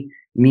to me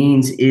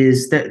means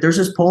is that there's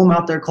this poem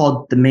out there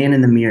called "The Man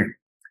in the Mirror."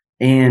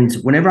 And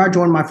whenever I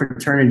joined my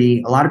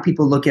fraternity, a lot of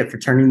people look at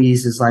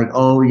fraternities as like,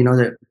 oh,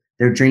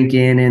 they're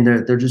drinking and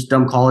they're just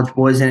dumb college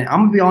boys. And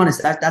I'm gonna be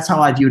honest, that's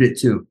how I viewed it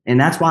too. And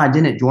that's why I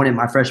didn't join it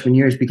my freshman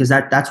years, because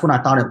that's what I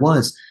thought it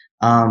was.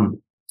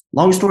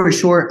 Long story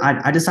short,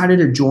 I decided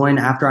to join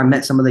after I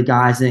met some of the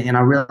guys and I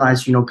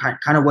realized,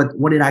 kind of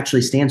what it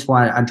actually stands for.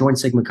 I joined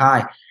Sigma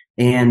Chi,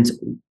 and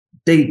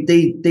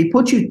they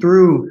put you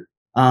through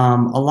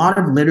a lot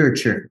of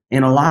literature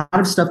and a lot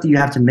of stuff that you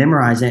have to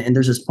memorize it. And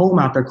there's this poem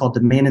out there called "The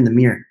Man in the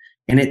Mirror."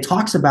 And it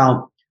talks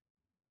about,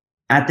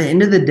 at the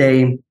end of the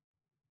day,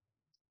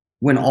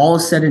 when all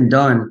is said and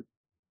done,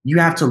 you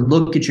have to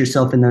look at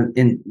yourself in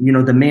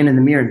the man in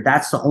the mirror.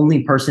 That's the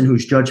only person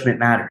whose judgment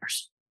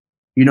matters.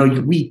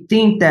 We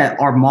think that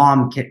our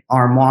mom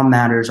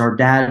matters, our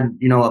dad,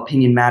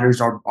 opinion matters,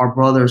 our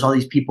brothers, all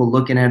these people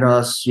looking at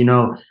us, I'm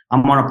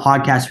on a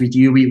podcast with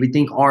you. We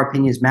think our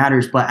opinions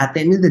matters, but at the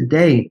end of the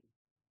day,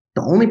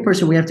 the only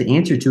person we have to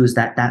answer to is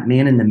that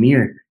man in the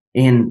mirror.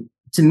 And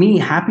to me,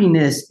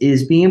 happiness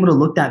is being able to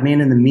look that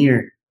man in the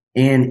mirror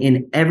and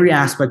in every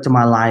aspect of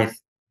my life,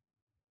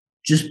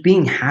 just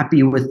being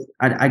happy with,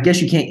 I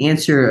guess you can't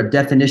answer a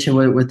definition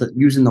with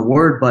using the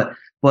word,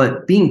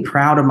 but being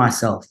proud of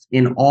myself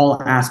in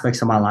all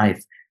aspects of my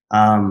life.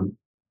 My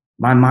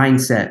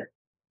mindset,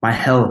 my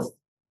health,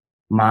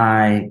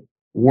 my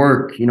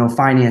work,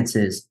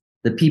 finances,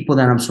 the people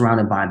that I'm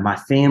surrounded by, my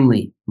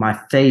family, my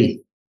faith,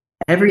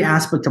 every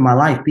aspect of my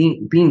life,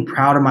 being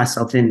proud of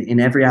myself in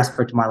every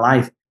aspect of my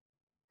life.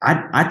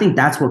 I think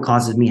that's what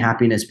causes me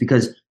happiness,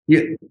 because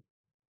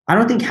I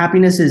don't think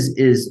happiness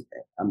is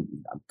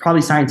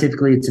probably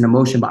scientifically it's an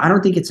emotion, but I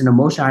don't think it's an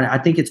emotion. I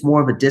think it's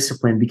more of a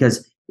discipline,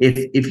 because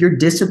if you're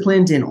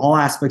disciplined in all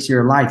aspects of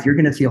your life, you're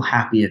going to feel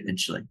happy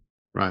eventually.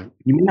 Right.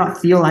 You may not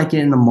feel like it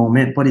in the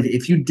moment, but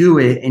if you do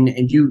it and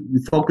you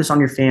focus on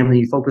your family,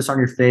 you focus on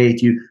your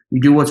faith, you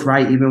do what's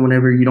right, even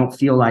whenever you don't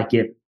feel like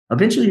it,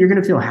 eventually you're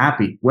going to feel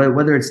happy,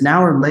 whether it's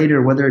now or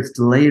later, whether it's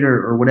delayed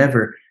or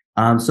whatever.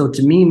 So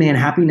to me, man,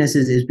 happiness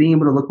is being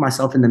able to look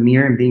myself in the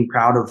mirror and being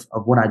proud of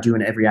what I do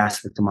in every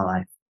aspect of my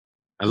life.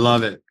 I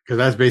love it, because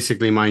that's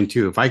basically mine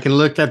too. If I can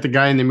look at the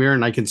guy in the mirror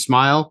and I can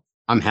smile,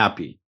 I'm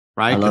happy,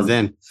 right?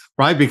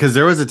 Because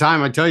there was a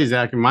time, I tell you,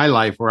 Zach, in my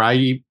life where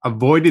I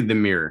avoided the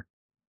mirror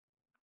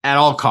at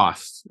all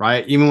costs,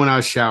 right? Even when I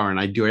was showering,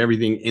 I do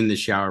everything in the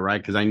shower,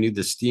 right? Because I knew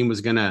the steam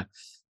was going to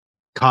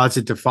cause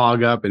it to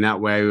fog up, and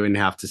that way I wouldn't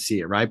have to see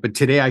it, right? But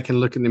today I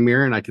can look in the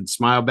mirror and I can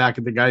smile back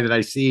at the guy that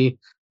I see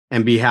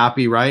and be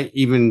happy, right?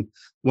 Even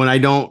when I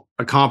don't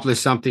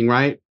accomplish something,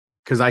 right?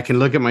 Because I can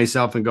look at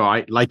myself and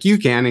go, like you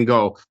can, and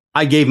go,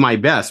 I gave my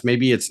best.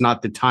 Maybe it's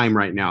not the time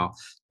right now.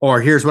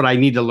 Or here's what I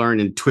need to learn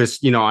and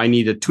twist, I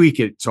need to tweak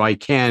it so I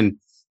can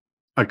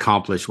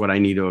accomplish what I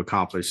need to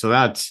accomplish. So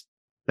that's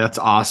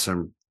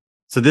awesome.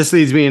 So this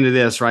leads me into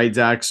this, right,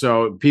 Zach?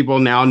 So people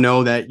now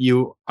know that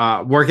you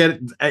work at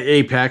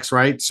Apex,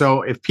 right?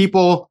 So if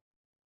people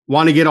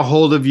want to get a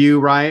hold of you,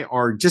 right,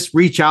 or just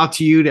reach out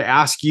to you to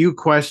ask you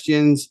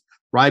questions,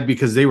 right,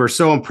 because they were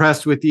so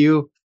impressed with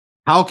you,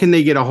 how can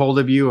they get a hold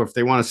of you? Or if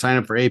they want to sign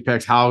up for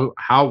Apex,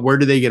 where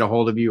do they get a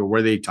hold of you, or where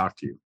do they talk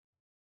to you?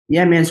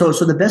 Yeah, man. So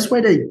the best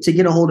way to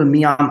get a hold of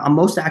me, I'm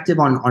most active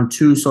on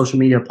 2 social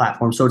media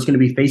platforms. So it's going to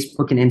be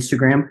Facebook and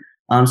Instagram.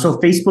 So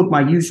Facebook,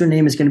 my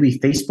username is going to be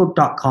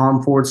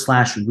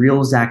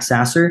facebook.com/real Zach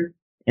Sasser.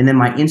 And then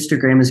my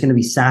Instagram is going to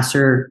be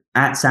Sasser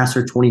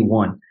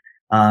 @Sasser21.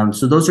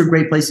 So those are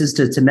great places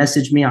to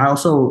message me. I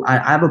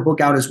have a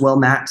book out as well,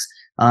 Max.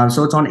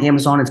 So it's on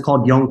Amazon. It's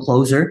called Young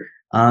Closer.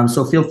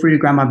 So feel free to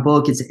grab my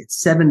book.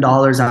 It's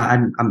 $7.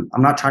 I'm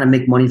not trying to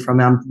make money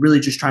from it. I'm really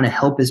just trying to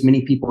help as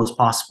many people as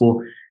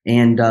possible.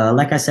 And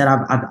like I said,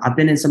 I've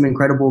been in some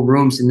incredible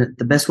rooms, and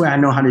the best way I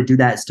know how to do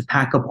that is to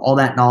pack up all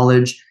that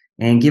knowledge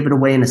and give it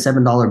away in a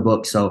 $7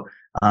 book. So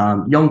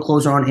Young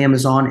Closer on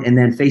Amazon, and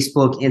then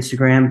Facebook,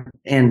 Instagram.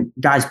 And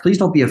guys, please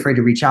don't be afraid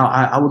to reach out.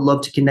 I would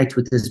love to connect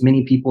with as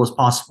many people as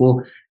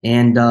possible.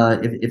 And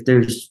if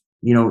there's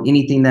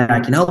anything that I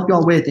can help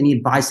y'all with, any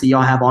advice that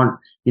y'all have on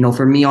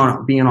for me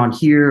on being on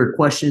here, or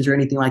questions or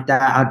anything like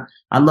that,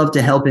 I'd love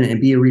to help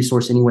and be a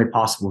resource any way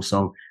possible.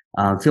 So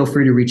feel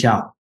free to reach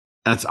out.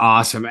 That's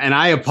awesome. And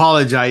I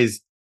apologize,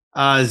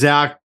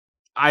 Zach.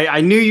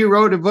 I knew you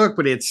wrote a book,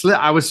 but it slipped.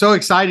 I was so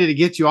excited to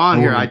get you on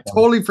here. I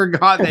totally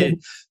forgot that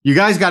you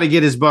guys got to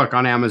get his book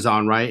on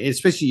Amazon, right?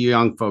 Especially you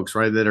young folks,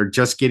 right, that are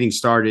just getting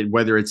started,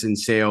 whether it's in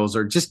sales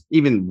or just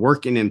even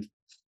working in.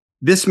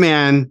 This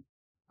man,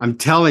 I'm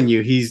telling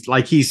you, he's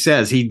like he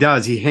says, he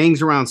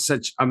hangs around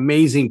such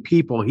amazing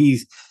people.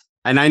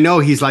 And I know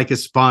he's like a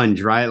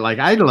sponge, right? Like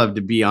I'd love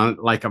to be on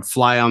like a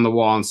fly on the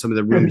wall in some of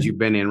the rooms you've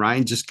been in, right?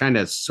 And just kind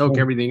of soak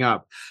everything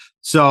up.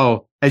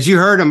 So as you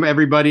heard him,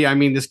 everybody, I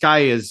mean, this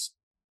guy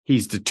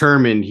he's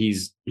determined.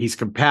 He's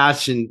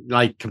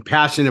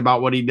compassionate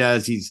about what he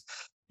does. He's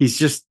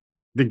just,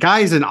 the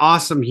guy's an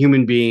awesome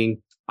human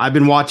being. I've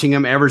been watching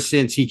him ever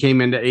since he came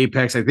into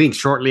Apex. I think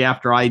shortly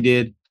after I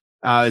did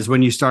is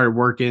when you started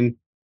working,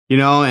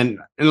 and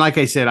like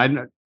I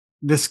said,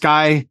 this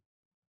guy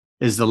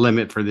is the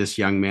limit for this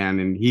young man.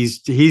 And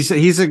he's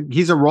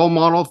a role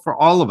model for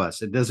all of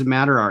us. It doesn't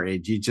matter our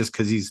age.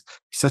 Because he's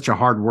such a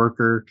hard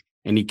worker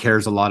and he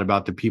cares a lot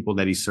about the people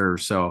that he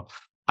serves. So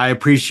I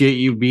appreciate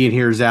you being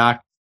here,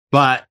 Zach.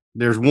 But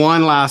there's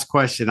one last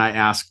question I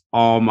ask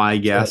all my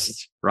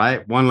guests,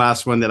 right? One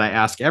last one that I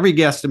ask every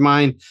guest of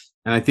mine.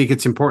 And I think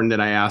it's important that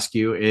I ask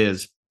you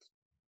is,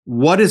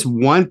 what is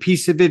one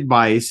piece of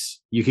advice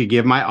you could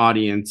give my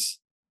audience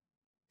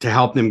to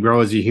help them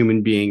grow as a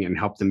human being and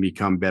help them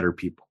become better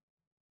people?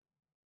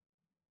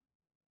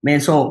 Man,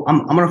 so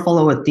I'm going to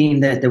follow a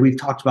theme that we've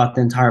talked about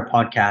the entire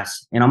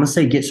podcast, and I'm going to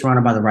say get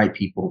surrounded by the right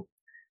people.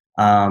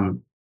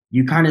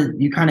 You kind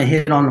of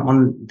hit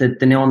on the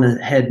nail on the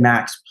head,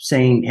 Max,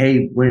 saying,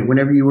 hey,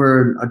 whenever you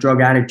were a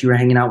drug addict, you were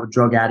hanging out with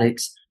drug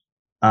addicts.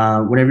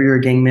 Whenever you're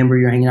a gang member,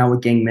 you're hanging out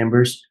with gang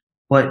members.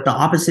 But the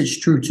opposite's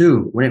true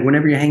too.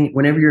 Whenever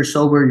you're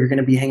sober, you're going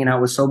to be hanging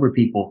out with sober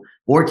people.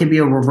 Or it can be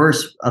a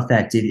reverse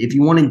effect. If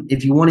you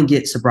want to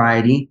get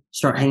sobriety,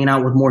 start hanging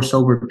out with more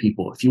sober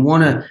people. If you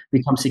want to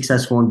become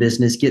successful in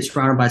business, get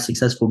surrounded by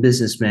successful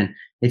businessmen.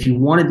 If you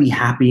want to be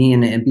happy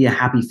and be a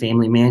happy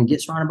family man,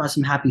 get surrounded by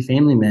some happy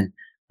family men.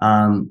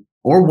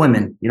 Or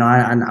women.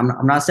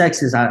 I'm not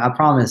sexist, I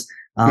promise.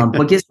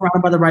 But get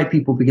surrounded by the right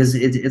people, because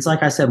it's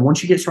like I said,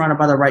 once you get surrounded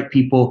by the right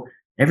people,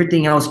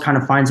 everything else kind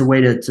of finds a way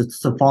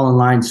to fall in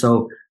line.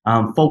 So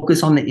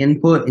focus on the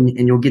input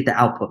and you'll get the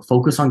output.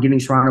 Focus on getting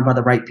surrounded by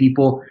the right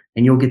people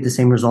and you'll get the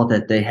same result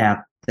that they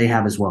have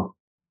as well.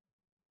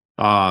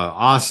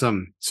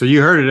 Awesome. So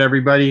you heard it,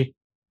 everybody.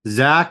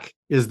 Zach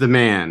is the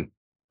man.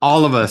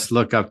 All of us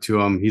look up to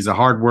him. He's a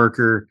hard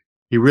worker.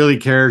 He really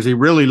cares. He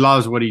really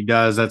loves what he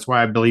does. That's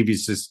why I believe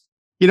he's just,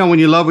 when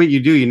you love what you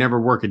do, you never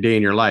work a day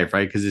in your life,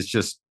 right? Because it's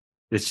just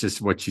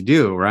what you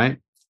do, right?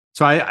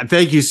 So I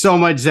thank you so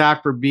much,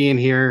 Zach, for being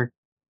here.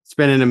 It's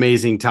been an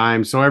amazing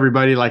time. So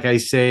everybody, like I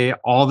say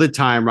all the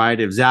time, right?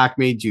 If Zach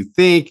made you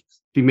think, if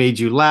he made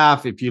you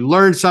laugh, if you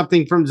learned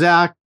something from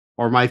Zach,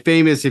 or my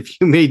famous, if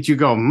you made you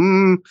go,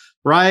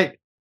 right?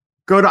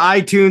 Go to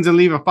iTunes and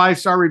leave a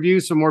 5-star review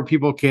so more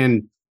people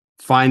can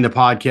find the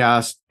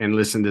podcast and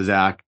listen to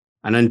Zach.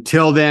 And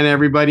until then,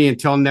 everybody,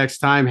 until next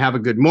time, have a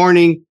good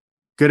morning,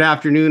 good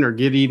afternoon, or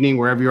good evening,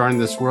 wherever you are in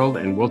this world,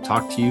 and we'll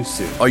talk to you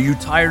soon. Are you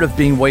tired of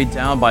being weighed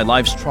down by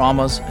life's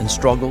traumas and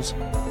struggles?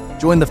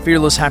 Join the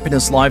Fearless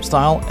Happiness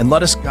lifestyle and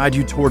let us guide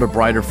you toward a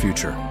brighter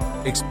future.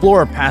 Explore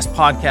our past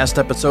podcast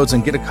episodes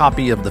and get a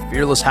copy of the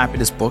Fearless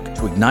Happiness book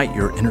to ignite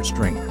your inner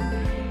strength.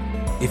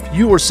 If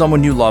you or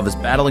someone you love is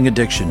battling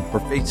addiction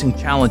or facing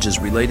challenges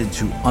related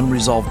to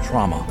unresolved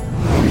trauma,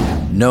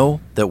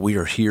 know that we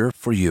are here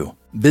for you.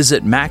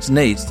 Visit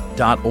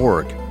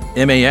maxnijst.org,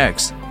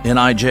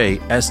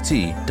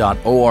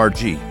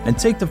 maxnijst.org, and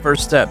take the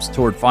first steps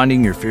toward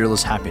finding your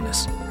fearless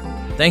happiness.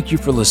 Thank you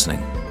for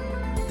listening.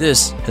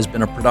 This has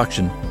been a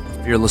production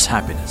of Fearless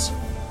Happiness.